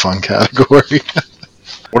that was a fun category.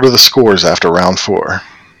 What are the scores after round 4?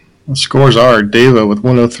 The scores are Dava with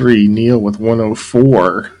 103, Neil with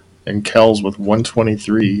 104, and Kells with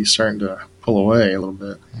 123. He's starting to pull away a little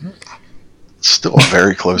bit. Still a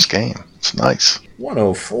very close game. It's nice.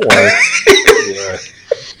 104. Yeah.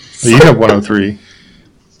 Well, you have 103.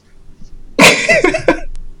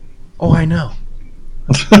 Oh, I know.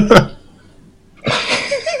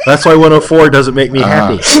 That's why 104 doesn't make me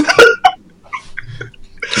happy.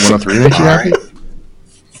 103 makes you happy?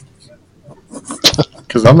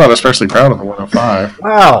 Because I'm not especially proud of the 105.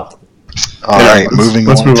 Wow. All Yeah, right, moving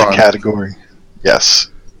let's on move to on. category. Yes,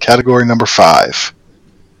 category number 5.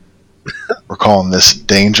 We're calling this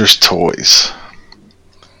Dangerous Toys.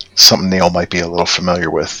 Something Neil might be a little familiar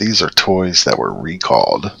with. These are toys that were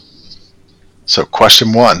recalled. So,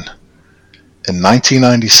 question 1. In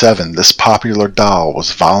 1997, this popular doll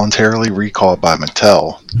was voluntarily recalled by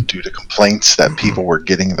Mattel due to complaints that people were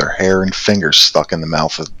getting their hair and fingers stuck in the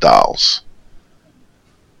mouth of the dolls.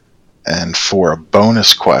 And for a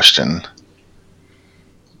bonus question,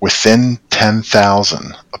 within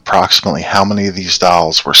 10,000, approximately how many of these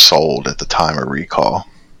dolls were sold at the time of recall?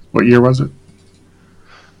 What year was it?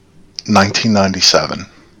 1997.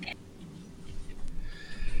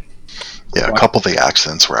 Yeah, a couple of the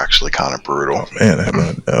accidents were actually kind of brutal. Man,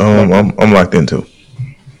 I'm locked into.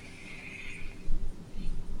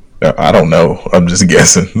 I don't know. I'm just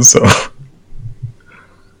guessing. So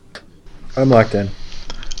I'm locked in.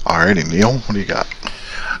 Alrighty, Neil, what do you got?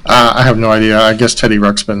 I have no idea. I guess Teddy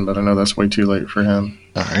Ruxpin, but I know that's way too late for him.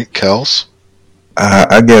 Alright, Kels.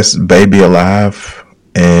 I guess Baby Alive,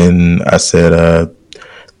 and I said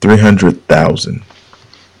 300,000.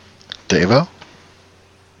 Davo?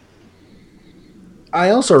 I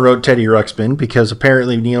also wrote Teddy Ruxpin because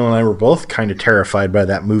apparently Neil and I were both kind of terrified by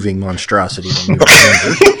that moving monstrosity when we were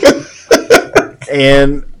younger.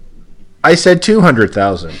 And I said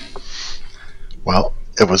 200,000. Well,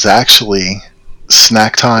 it was actually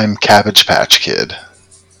Snack Time Cabbage Patch Kid.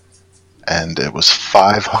 And it was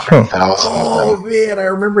 500,000 Oh of them. man, I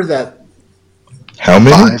remember that. How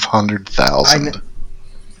many? 500,000.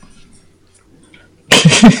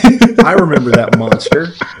 I remember that monster.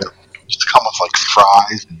 Used to come with like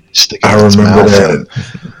fries and stick it I in its remember mouth. that. And,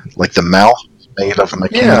 like the mouth was made of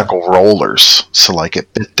mechanical rollers. So like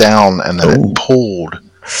it bit down and then Ooh. it pulled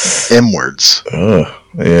inwards.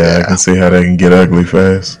 Yeah, I can see how they can get ugly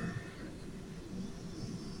fast.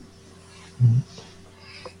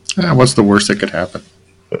 What's the worst that could happen?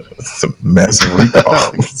 It's a massive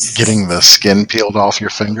recall. Getting the skin peeled off your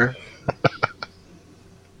finger.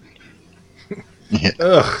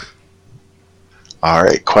 Ugh. All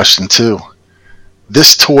right, question 2.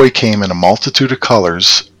 This toy came in a multitude of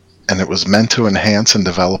colors, and it was meant to enhance and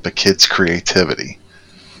develop a kid's creativity.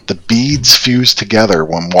 The beads fused together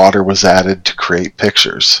when water was added to create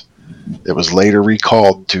pictures. It was later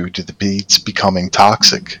recalled due to the beads becoming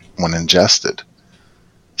toxic when ingested.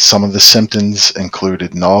 Some of the symptoms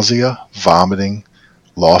included nausea, vomiting,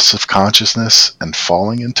 loss of consciousness, and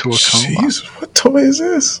falling into a coma. Jeez, what toy is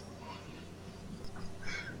this?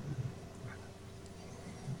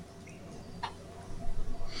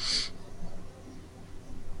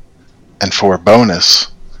 And for a bonus,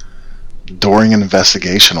 during an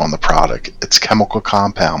investigation on the product, its chemical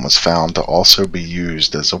compound was found to also be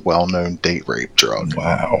used as a well-known date rape drug.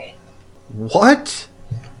 Wow. What?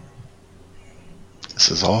 This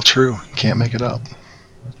is all true. You can't make it up.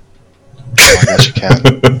 Well, I guess you can,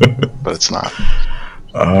 but it's not.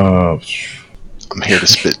 I'm here to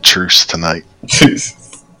spit truce tonight.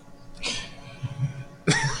 Jesus.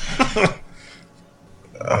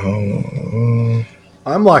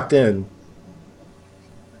 I'm locked in.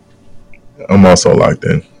 I'm also locked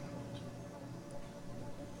in.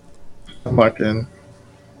 I'm locked in.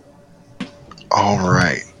 All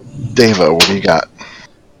right. Davo, what do you got?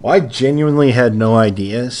 Well, I genuinely had no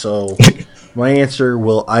idea, so my answer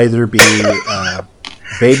will either be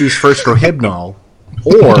Baby's First Rohypnol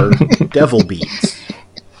or Devil Beats.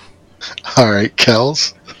 All right,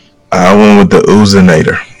 Kels. I went with the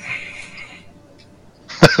Oozinator.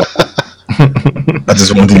 I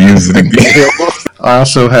just wanted to use it again. I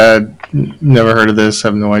also had never heard of this,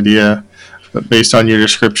 have no idea. But based on your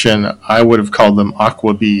description, I would have called them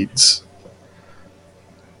aqua beads.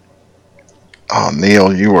 Oh,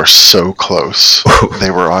 Neil, you were so close.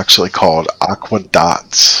 They were actually called aqua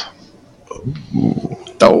dots.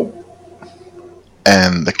 Oh.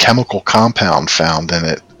 And the chemical compound found in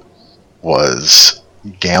it was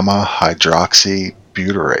gamma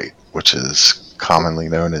hydroxybutyrate, which is commonly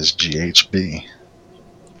known as GHB.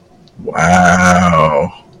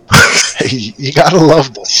 Wow. Hey, you gotta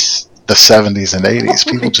love this. The 70s and 80s.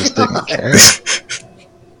 People just didn't care.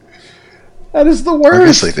 That is the I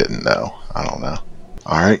worst. guess they didn't know. I don't know.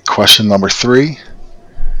 Alright, question number 3.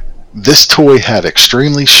 This toy had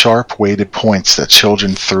extremely sharp weighted points that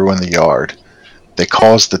children threw in the yard. They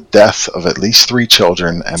caused the death of at least 3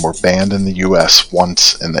 children and were banned in the US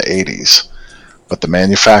once in the 80s. But the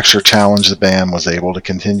manufacturer challenged the ban was able to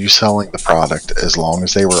continue selling the product as long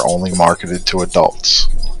as they were only marketed to adults.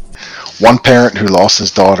 One parent who lost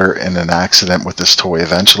his daughter in an accident with this toy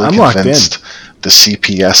eventually convinced the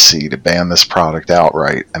CPSC to ban this product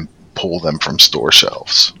outright and pull them from store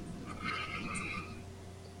shelves.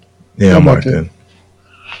 Yeah, I'm locked in.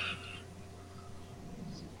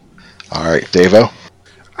 All right, Davo.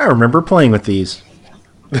 I remember playing with these.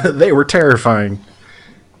 They were terrifying.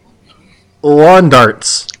 Lawn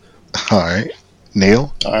darts. All right,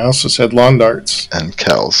 Neil I also said lawn darts. and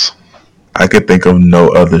Kels. I could think of no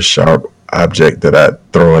other sharp object that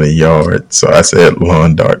I'd throw in a yard, so I said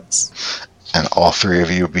lawn darts. And all 3 of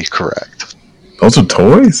you would be correct. Those are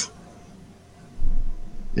toys?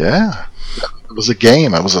 Yeah. It was a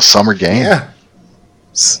game. It was a summer game. Yeah.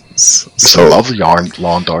 So So, love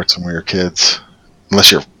lawn darts when we were kids.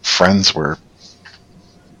 Unless your friends were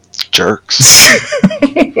jerks.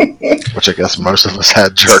 Which I guess most of us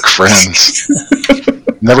had jerk friends.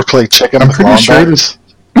 Never played chicken with pretty lawn sure darts?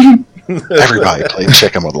 Everybody played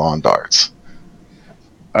chicken with lawn darts.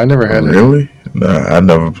 I never had any. really? No, I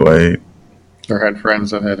never played. Or had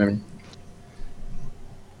friends that had any.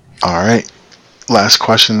 Alright. Last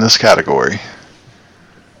question in this category.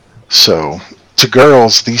 So, to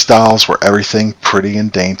girls, these dolls were everything pretty and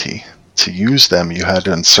dainty. To use them, you had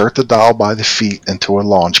to insert the doll by the feet into a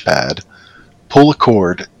launch pad, pull a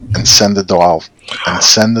cord, and send the doll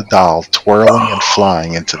twirling and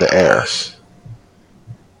flying into the air.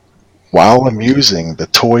 While amusing, the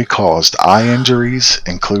toy caused eye injuries,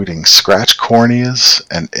 including scratched corneas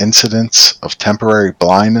and incidents of temporary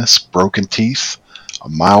blindness, broken teeth, a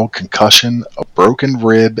mild concussion, a broken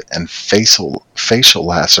rib, and facial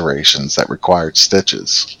lacerations that required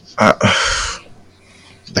stitches.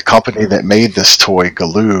 The company that made this toy,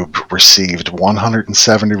 Galoob, received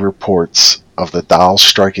 170 reports of the dolls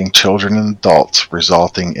striking children and adults,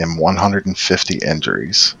 resulting in 150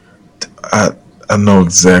 injuries. I know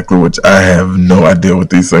exactly which. I have no idea what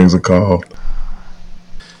these things are called.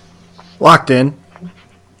 Locked in.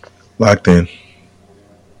 Locked in.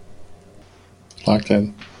 Locked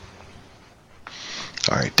in.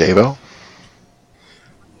 All right, Davo.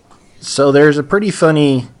 So there's a pretty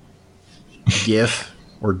funny GIF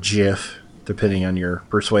or GIF, depending on your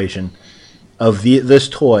persuasion, of this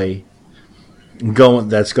toy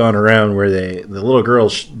that's gone around where the little girl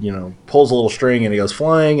pulls a little string and it goes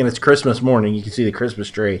flying, and it's Christmas morning. You can see the Christmas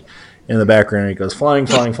tree in the background. And it goes flying,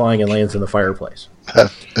 flying, flying, and lands in the fireplace.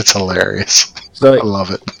 It's hilarious. So I love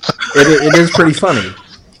it. it is pretty funny.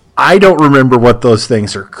 I don't remember what those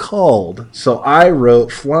things are called, so I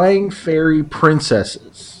wrote Flying Fairy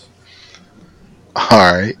Princesses.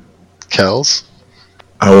 All right, Kels.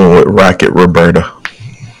 I went with Rocket Roberta.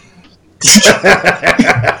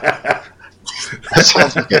 That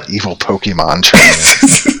sounds like an evil Pokemon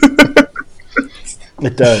trainer.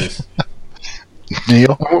 It does.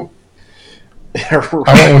 Neil. I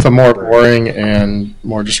went with a more boring and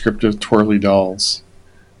more descriptive twirly dolls.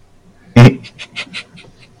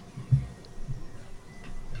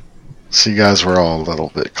 So you guys were all a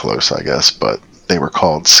little bit close, I guess, but they were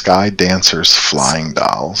called Sky Dancers Flying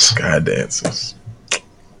Dolls. Sky dancers.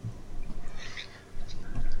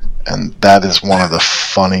 And that is one of the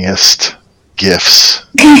funniest GIFs,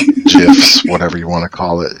 whatever you want to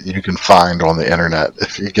call it, you can find on the internet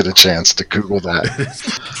if you get a chance to Google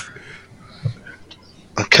that.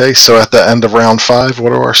 Okay, so at the end of round 5,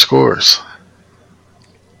 what are our scores?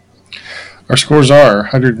 Our scores are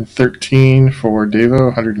 113 for Devo,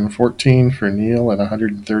 114 for Neil, and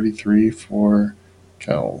 133 for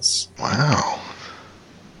Kells. Wow.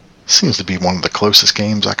 Seems to be one of the closest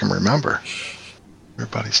games I can remember.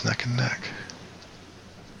 Everybody's neck and neck.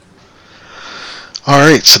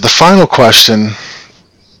 Alright, so the final question,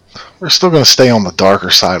 we're still going to stay on the darker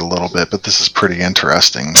side a little bit, but this is pretty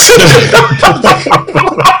interesting.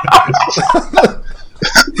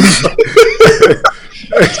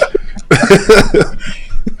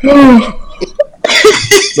 No,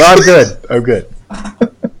 I'm good.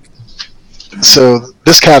 So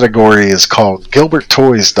this category is called Gilbert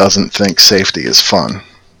Toys Doesn't Think Safety is Fun.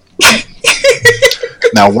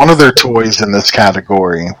 Now, one of their toys in this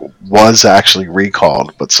category was actually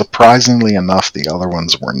recalled, but surprisingly enough, the other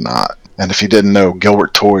ones were not. And if you didn't know,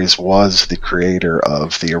 Gilbert Toys was the creator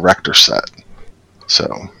of the Erector set. So,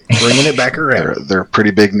 Bringing it back around. they're a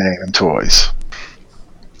pretty big name in toys.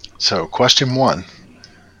 So, question 1.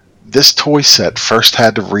 This toy set first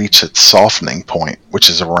had to reach its softening point, which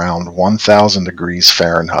is around 1,000 degrees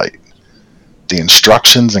Fahrenheit. The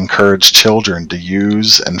instructions encourage children to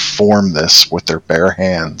use and form this with their bare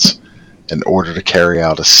hands in order to carry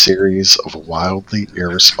out a series of wildly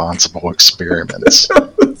irresponsible experiments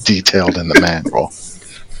detailed in the manual.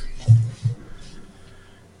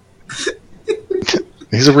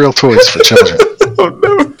 These are real toys for children. Oh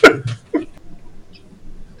no. And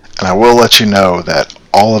I will let you know that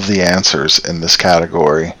all of the answers in this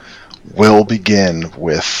category will begin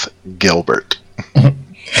with Gilbert.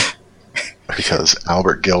 Because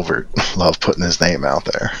Albert Gilbert loved putting his name out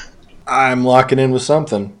there. I'm locking in with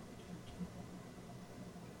something.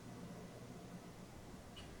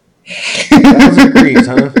 Degrees,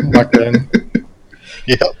 huh? Locked in.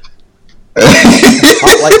 Yep.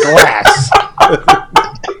 Hot like glass.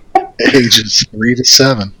 Ages 3 to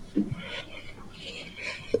 7.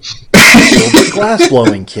 Gilbert glass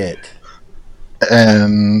blowing kit.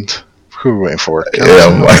 And who are we waiting for? Yeah,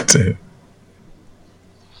 I'm locked in.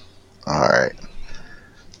 Alright.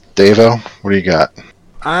 Davo, what do you got?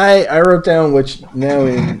 I wrote down, which now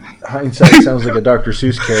in hindsight sounds like a Dr.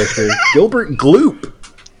 Seuss character, Gilbert Gloop.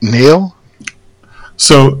 Neil?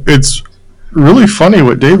 So it's really funny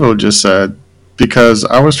what Davo just said, because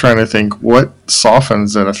I was trying to think what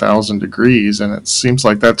softens at 1,000 degrees, and it seems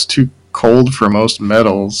like that's too cold for most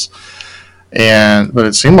metals. But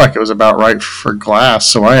it seemed like it was about right for glass,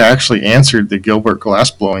 so I actually answered the Gilbert glass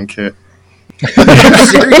blowing kit.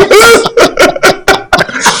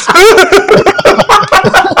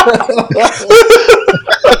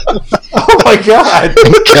 Oh my god!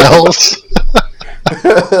 Kells?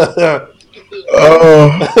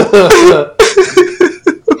 Oh.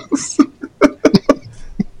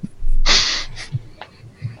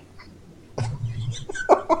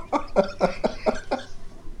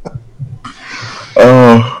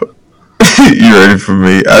 Oh. You ready for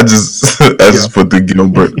me? I just put the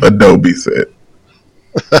Gilbert Adobe set.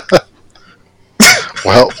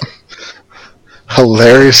 Well,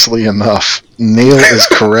 hilariously enough, Neil is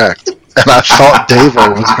correct. And I thought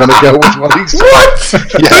Davo was going to go with what he said. What?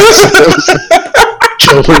 Yes, it was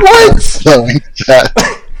Gilbert blowing set.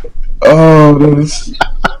 Oh,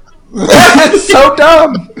 That's so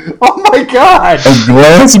dumb! Oh my god! a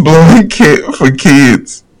glass blowing kit for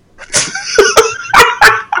kids.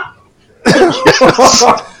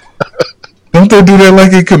 Don't they do that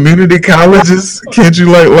like in community colleges? Can't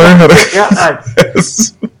you like learn how to?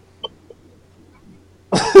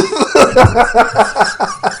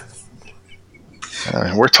 I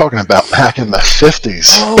mean, we're talking about back in the 50s.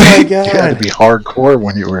 Oh my You had to god! be hardcore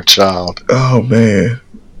when you were a child. Oh man.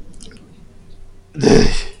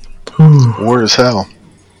 War as hell.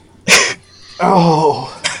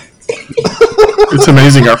 Oh. It's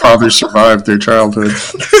amazing our fathers survived their childhood.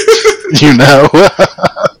 You know.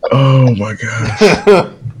 Oh my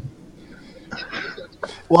god.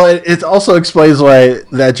 Well, it also explains why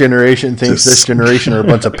that generation thinks this generation are a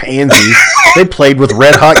bunch of pansies. They played with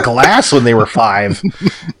red hot glass when they were 5.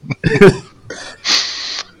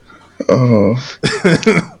 Oh.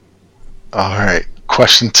 All right.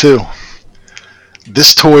 Question 2.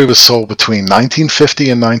 This toy was sold between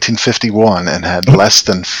 1950 and 1951 and had less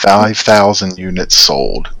than 5,000 units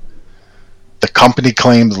sold. The company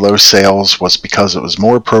claimed low sales was because it was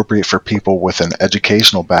more appropriate for people with an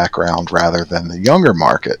educational background rather than the younger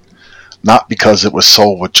market, not because it was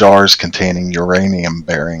sold with jars containing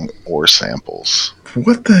uranium-bearing ore samples.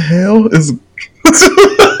 What the hell is?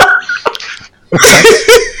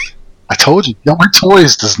 I told you, Gilbert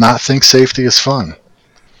Toys does not think safety is fun.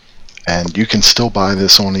 And you can still buy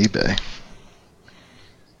this on eBay.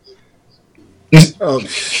 Oh.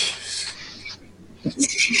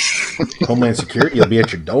 Homeland Security will be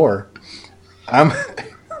at your door. I'm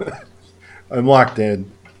locked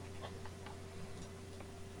in.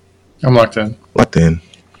 I'm locked in. Locked in.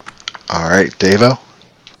 All right, Davo.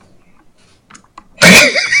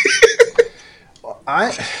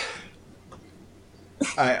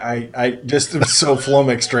 I just am so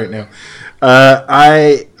flummoxed right now.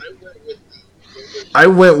 I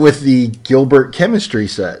went with the Gilbert chemistry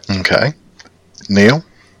set. Okay. Neil?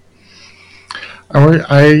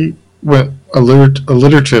 I went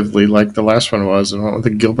alliteratively like the last one was and went with the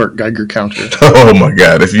Gilbert Geiger counter. Oh my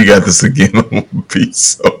god! If you got this again, I'm gonna be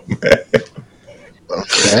so mad.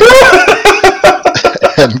 Okay.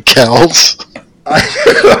 And Kels?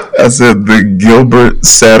 I said the Gilbert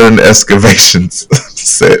Saturn excavations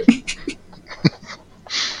set.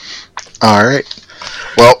 All right.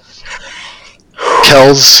 Well,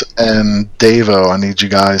 Kels and Davo, I need you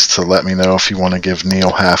guys to let me know if you want to give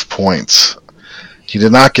Neil half points. He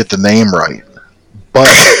did not get the name right, but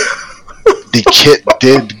the kit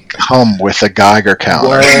did come with a Geiger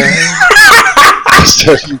counter.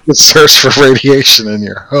 So you can search for radiation in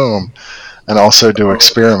your home and also do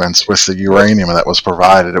experiments with the uranium that was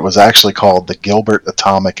provided. It was actually called the Gilbert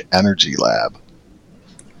Atomic Energy Lab.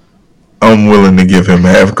 I'm willing to give him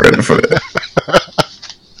half credit for that.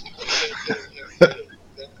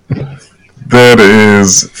 That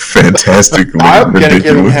is fantastically I'm ridiculous.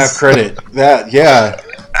 gonna give him half credit. That, yeah.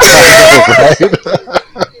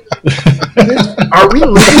 Are we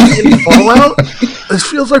living in Fallout? This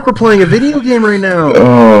feels like we're playing a video game right now.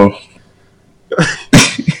 Oh,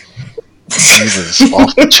 He was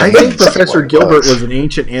off the I chain. think Professor Gilbert was an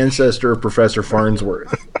ancient ancestor of Professor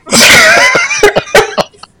Farnsworth.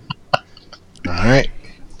 All right.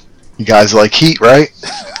 You guys like heat, right?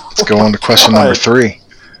 Let's go on to question number 3.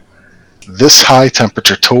 This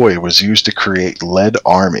high-temperature toy was used to create lead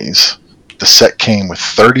armies. The set came with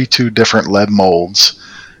 32 different lead molds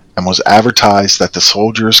and was advertised that the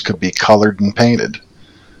soldiers could be colored and painted.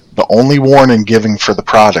 The only warning given for the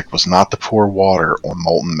product was not to pour water on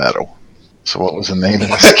molten metal. So what was the name of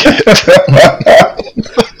this kit?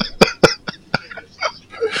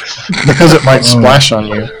 Because it might splash on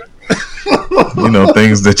you. you know,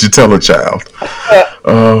 things that you tell a child.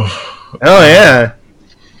 Oh, Oh, yeah.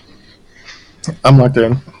 I'm locked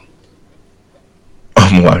in.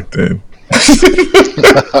 I'm locked in.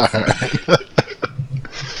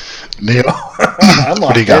 Neil, I'm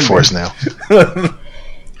what do you got for us now?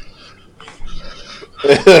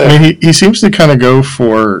 I mean, he seems to kind of go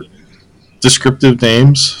for descriptive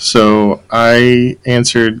names, so I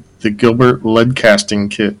answered the Gilbert lead casting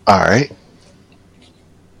kit. All right.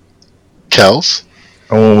 Kels?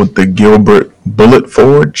 I went with the Gilbert Bullet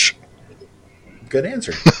Forge. Good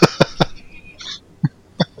answer.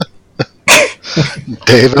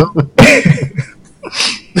 David?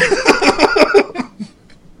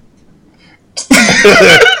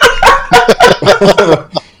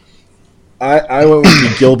 I went with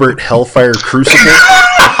the Gilbert Hellfire Crucible.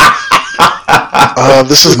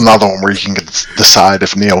 This is another one where you can decide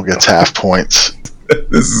if Neil gets half points.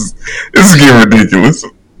 This is getting ridiculous.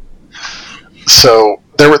 So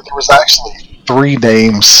there was actually 3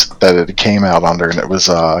 names that it came out under, and it was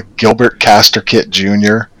Gilbert Caster Kit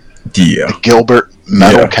Jr., Yeah. the Gilbert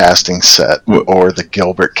Metal Yeah. Casting Set, What- or the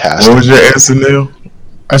Gilbert Casting. What was your answer, Neil?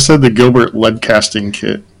 I said the Gilbert lead casting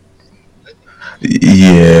kit.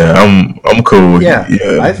 Yeah, I'm cool with Yeah,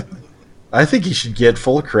 it. I think he should get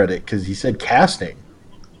full credit because he said casting.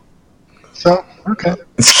 So, okay.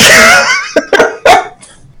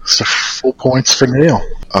 So full points for Neil.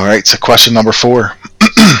 All right, so question number 4.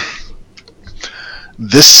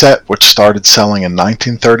 This set, which started selling in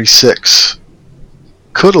 1936,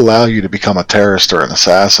 could allow you to become a terrorist or an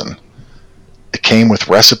assassin. It came with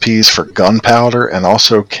recipes for gunpowder and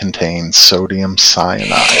also contained sodium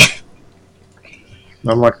cyanide,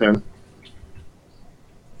 I'm locked in.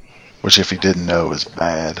 which, if you didn't know, is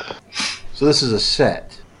bad. So this is a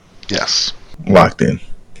set. Yes. Locked in.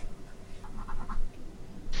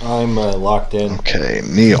 I'm locked in. Okay,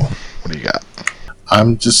 Neil, what do you got?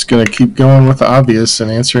 I'm just going to keep going with the obvious and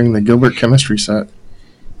answering the Gilbert chemistry set.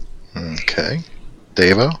 Okay.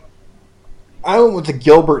 Davo? I went with the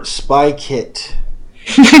Gilbert spy kit.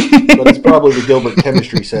 But it's probably the Gilbert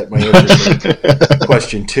chemistry set, my answer for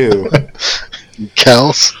question 2.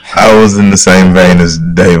 Kels? I was in the same vein as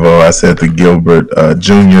Davo. I said the Gilbert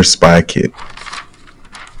Junior Spy Kit.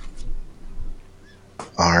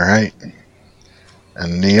 All right.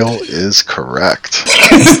 And Neil is correct.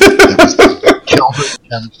 It was the Gilbert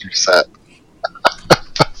chemistry set.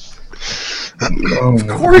 Of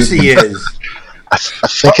course he is. I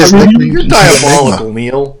think his nickname You're is diabolical,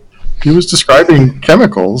 Neil. He was describing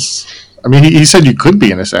chemicals. I mean, he said you could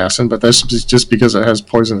be an assassin, but that's just because it has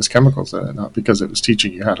poisonous chemicals in it, not because it was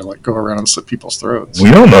teaching you how to like go around and slit people's throats.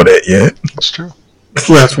 We don't know that yet. That's true.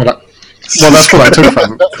 Well, that's what I took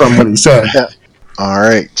from what he said. Yeah. All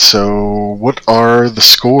right. So, what are the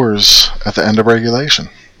scores at the end of regulation?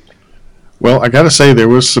 Well, I got to say there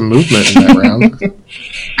was some movement in that round.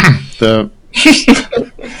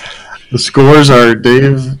 The scores are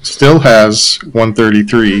Dave still has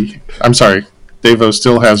 133. I'm sorry, Davo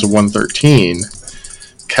still has 113.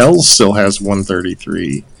 Kells still has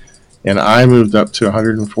 133, and I moved up to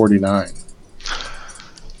 149.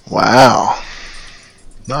 Wow.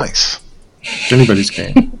 Nice. It's anybody's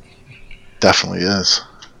game. Definitely is.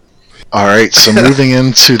 All right. So, moving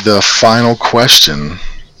into the final question.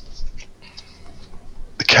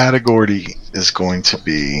 The category is going to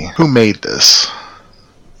be who made this?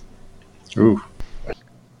 Ooh,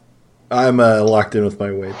 I'm locked in with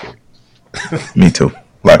my wager. Me too.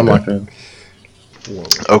 I'm locked in.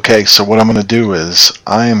 Okay, so what I'm going to do is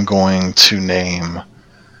I am going to name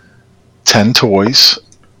 10 toys.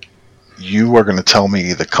 You are going to tell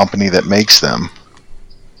me the company that makes them.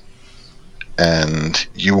 And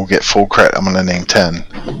you will get full credit. I'm going to name 10.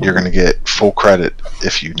 You're going to get full credit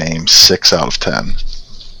if you name 6 out of 10.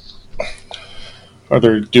 Are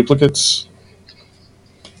there duplicates?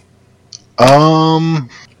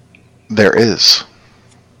 There is.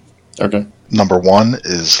 Okay. Number 1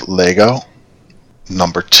 is Lego.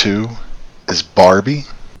 Number 2 is Barbie.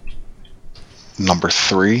 Number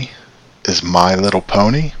 3 is My Little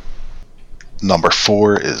Pony. Number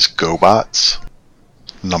 4 is GoBots.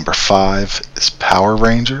 Number 5 is Power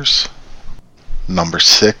Rangers. Number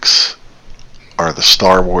 6 are the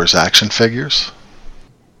Star Wars action figures.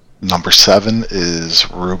 Number 7 is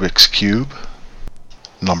Rubik's Cube.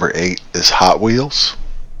 Number 8 is Hot Wheels.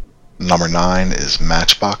 Number 9 is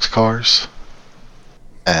Matchbox Cars.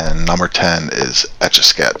 And number 10 is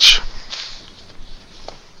Etch-a-Sketch.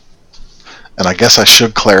 And I guess I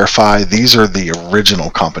should clarify, these are the original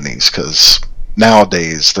companies, because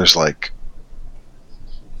nowadays there's like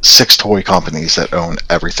 6 toy companies that own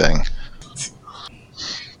everything.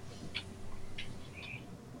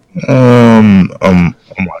 I'm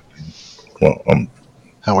locked in. Well,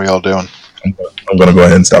 How we all doing? I'm gonna go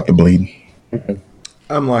ahead and stop the bleeding.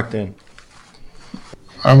 I'm locked in.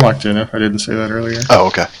 I'm locked in if I didn't say that earlier. Oh,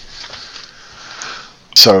 okay.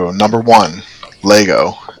 So number 1,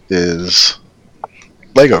 Lego, is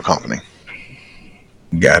Lego Company.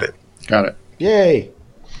 Got it. Got it. Yay!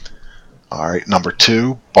 All right. Number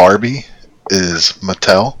 2, Barbie, is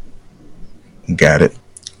Mattel. Got it.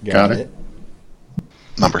 Got it.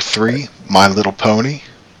 Number 3, My Little Pony,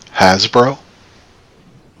 Hasbro.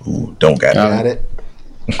 Ooh, don't got Got it.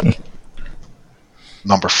 Got it.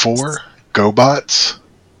 Number 4, GoBots,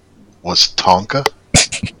 was Tonka.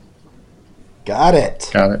 Got it.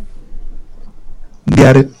 Got it.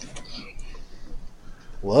 Got it.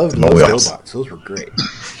 Loved No those else. robots. Those were great.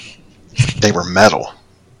 They were metal.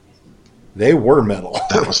 They were metal.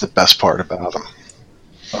 That was the best part about them.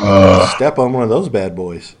 Step on one of those bad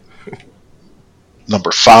boys.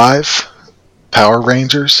 Number 5, Power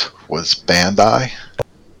Rangers, was Bandai.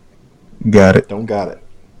 Got it. Don't got it.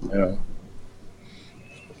 Yeah.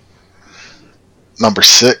 Number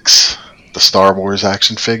 6, the Star Wars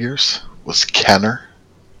action figures, was Kenner.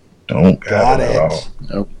 Don't Got got it. At it. all.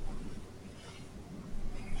 Nope.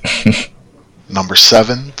 Number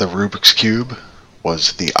 7, the Rubik's Cube,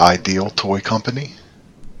 was the Ideal Toy Company.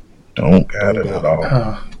 Don't got it at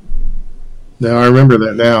all. No, I remember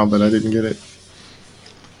that now, but I didn't get it.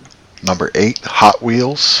 Number 8, Hot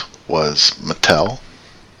Wheels, was Mattel.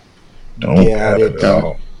 Don't Got got it. it at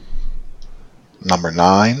all. Number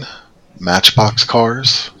 9, Matchbox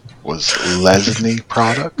Cars, was Lesney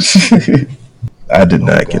Products. I did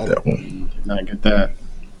not got get it. that one. Did not get that.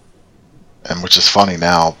 And which is funny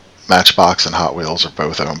now, Matchbox and Hot Wheels are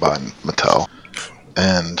both owned by Mattel.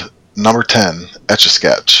 And number 10,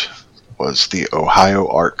 Etch-a-Sketch, was the Ohio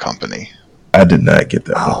Art Company. I did not get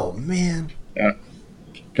that one. Oh man.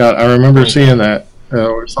 God, I remember seeing that. I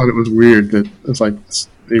always thought it was weird that it's like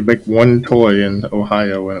they make one toy in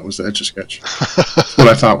Ohio and it was the Etch-a-Sketch. That's what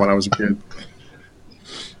I thought when I was a kid.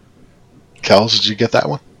 Kels, did you get that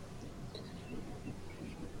one?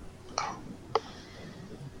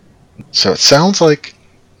 So it sounds like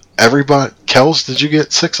everybody. Kels, did you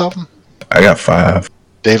get 6 of them? I got 5.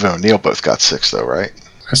 Dave and O'Neill both got 6, though, right?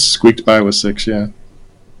 I squeaked by with 6, yeah.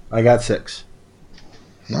 I got 6.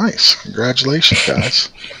 Nice. Congratulations, guys.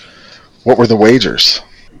 What were the wagers?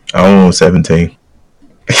 I own 17.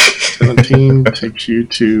 17 takes you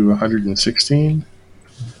to 116.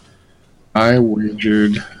 I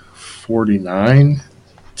wagered 49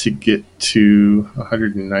 to get to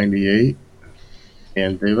 198.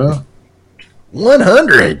 And Devo?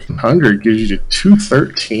 100. 100 gives you to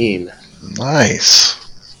 213. Nice.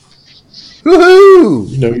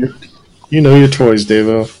 Woohoo! You know your toys,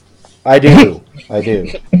 Devo. I do.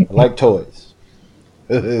 I like toys.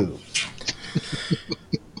 Woohoo!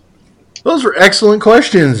 Those were excellent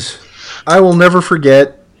questions. I will never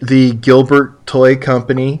forget the Gilbert Toy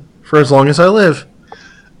Company for as long as I live.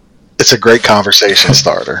 It's a great conversation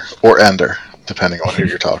starter or ender, depending on who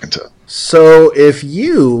you're talking to. So if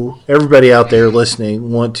you, everybody out there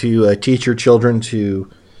listening, want to teach your children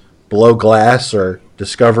to blow glass or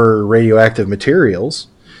discover radioactive materials,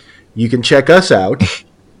 you can check us out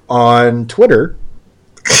on Twitter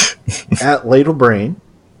at Ladle Brain.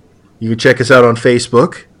 You can check us out on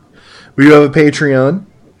Facebook. We do have a Patreon,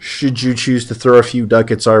 should you choose to throw a few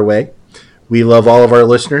ducats our way. We love all of our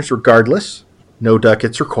listeners regardless. No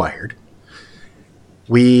ducats required.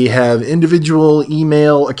 We have individual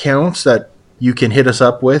email accounts that you can hit us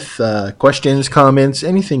up with, questions, comments,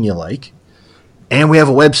 anything you like. And we have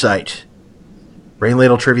a website,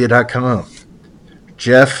 brainladletrivia.com.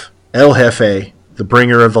 Jeff El Jefe, the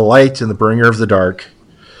bringer of the light and the bringer of the dark,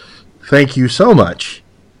 thank you so much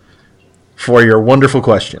for your wonderful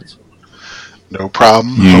questions. No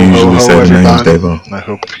problem. You Ho, usually ho, say ho, the names, everybody. Devo. I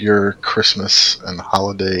hope your Christmas and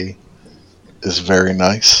holiday is very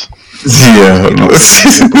nice. Yeah.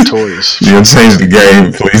 With toys. You'll change the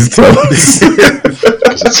game, please tell us.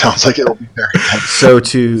 Because it sounds like it'll be very nice.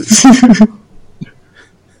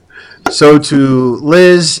 So to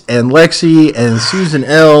Liz and Lexi and Susan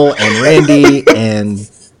L. and Randy and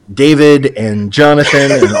David and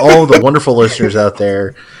Jonathan and all the wonderful listeners out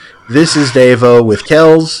there, this is Davo with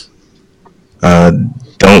Kells.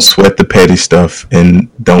 Don't sweat the petty stuff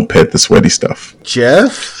and don't pet the sweaty stuff.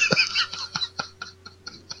 Jeff.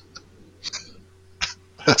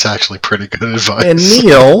 That's actually pretty good advice. And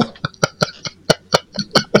Neil.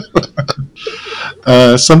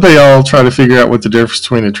 Someday I'll try to figure out what the difference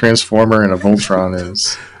between a Transformer and a Voltron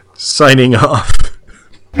is. Signing off.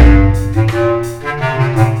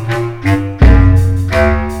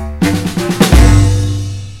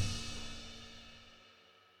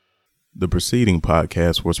 The preceding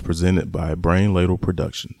podcast was presented by Brain Ladle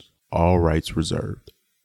Productions. All rights reserved.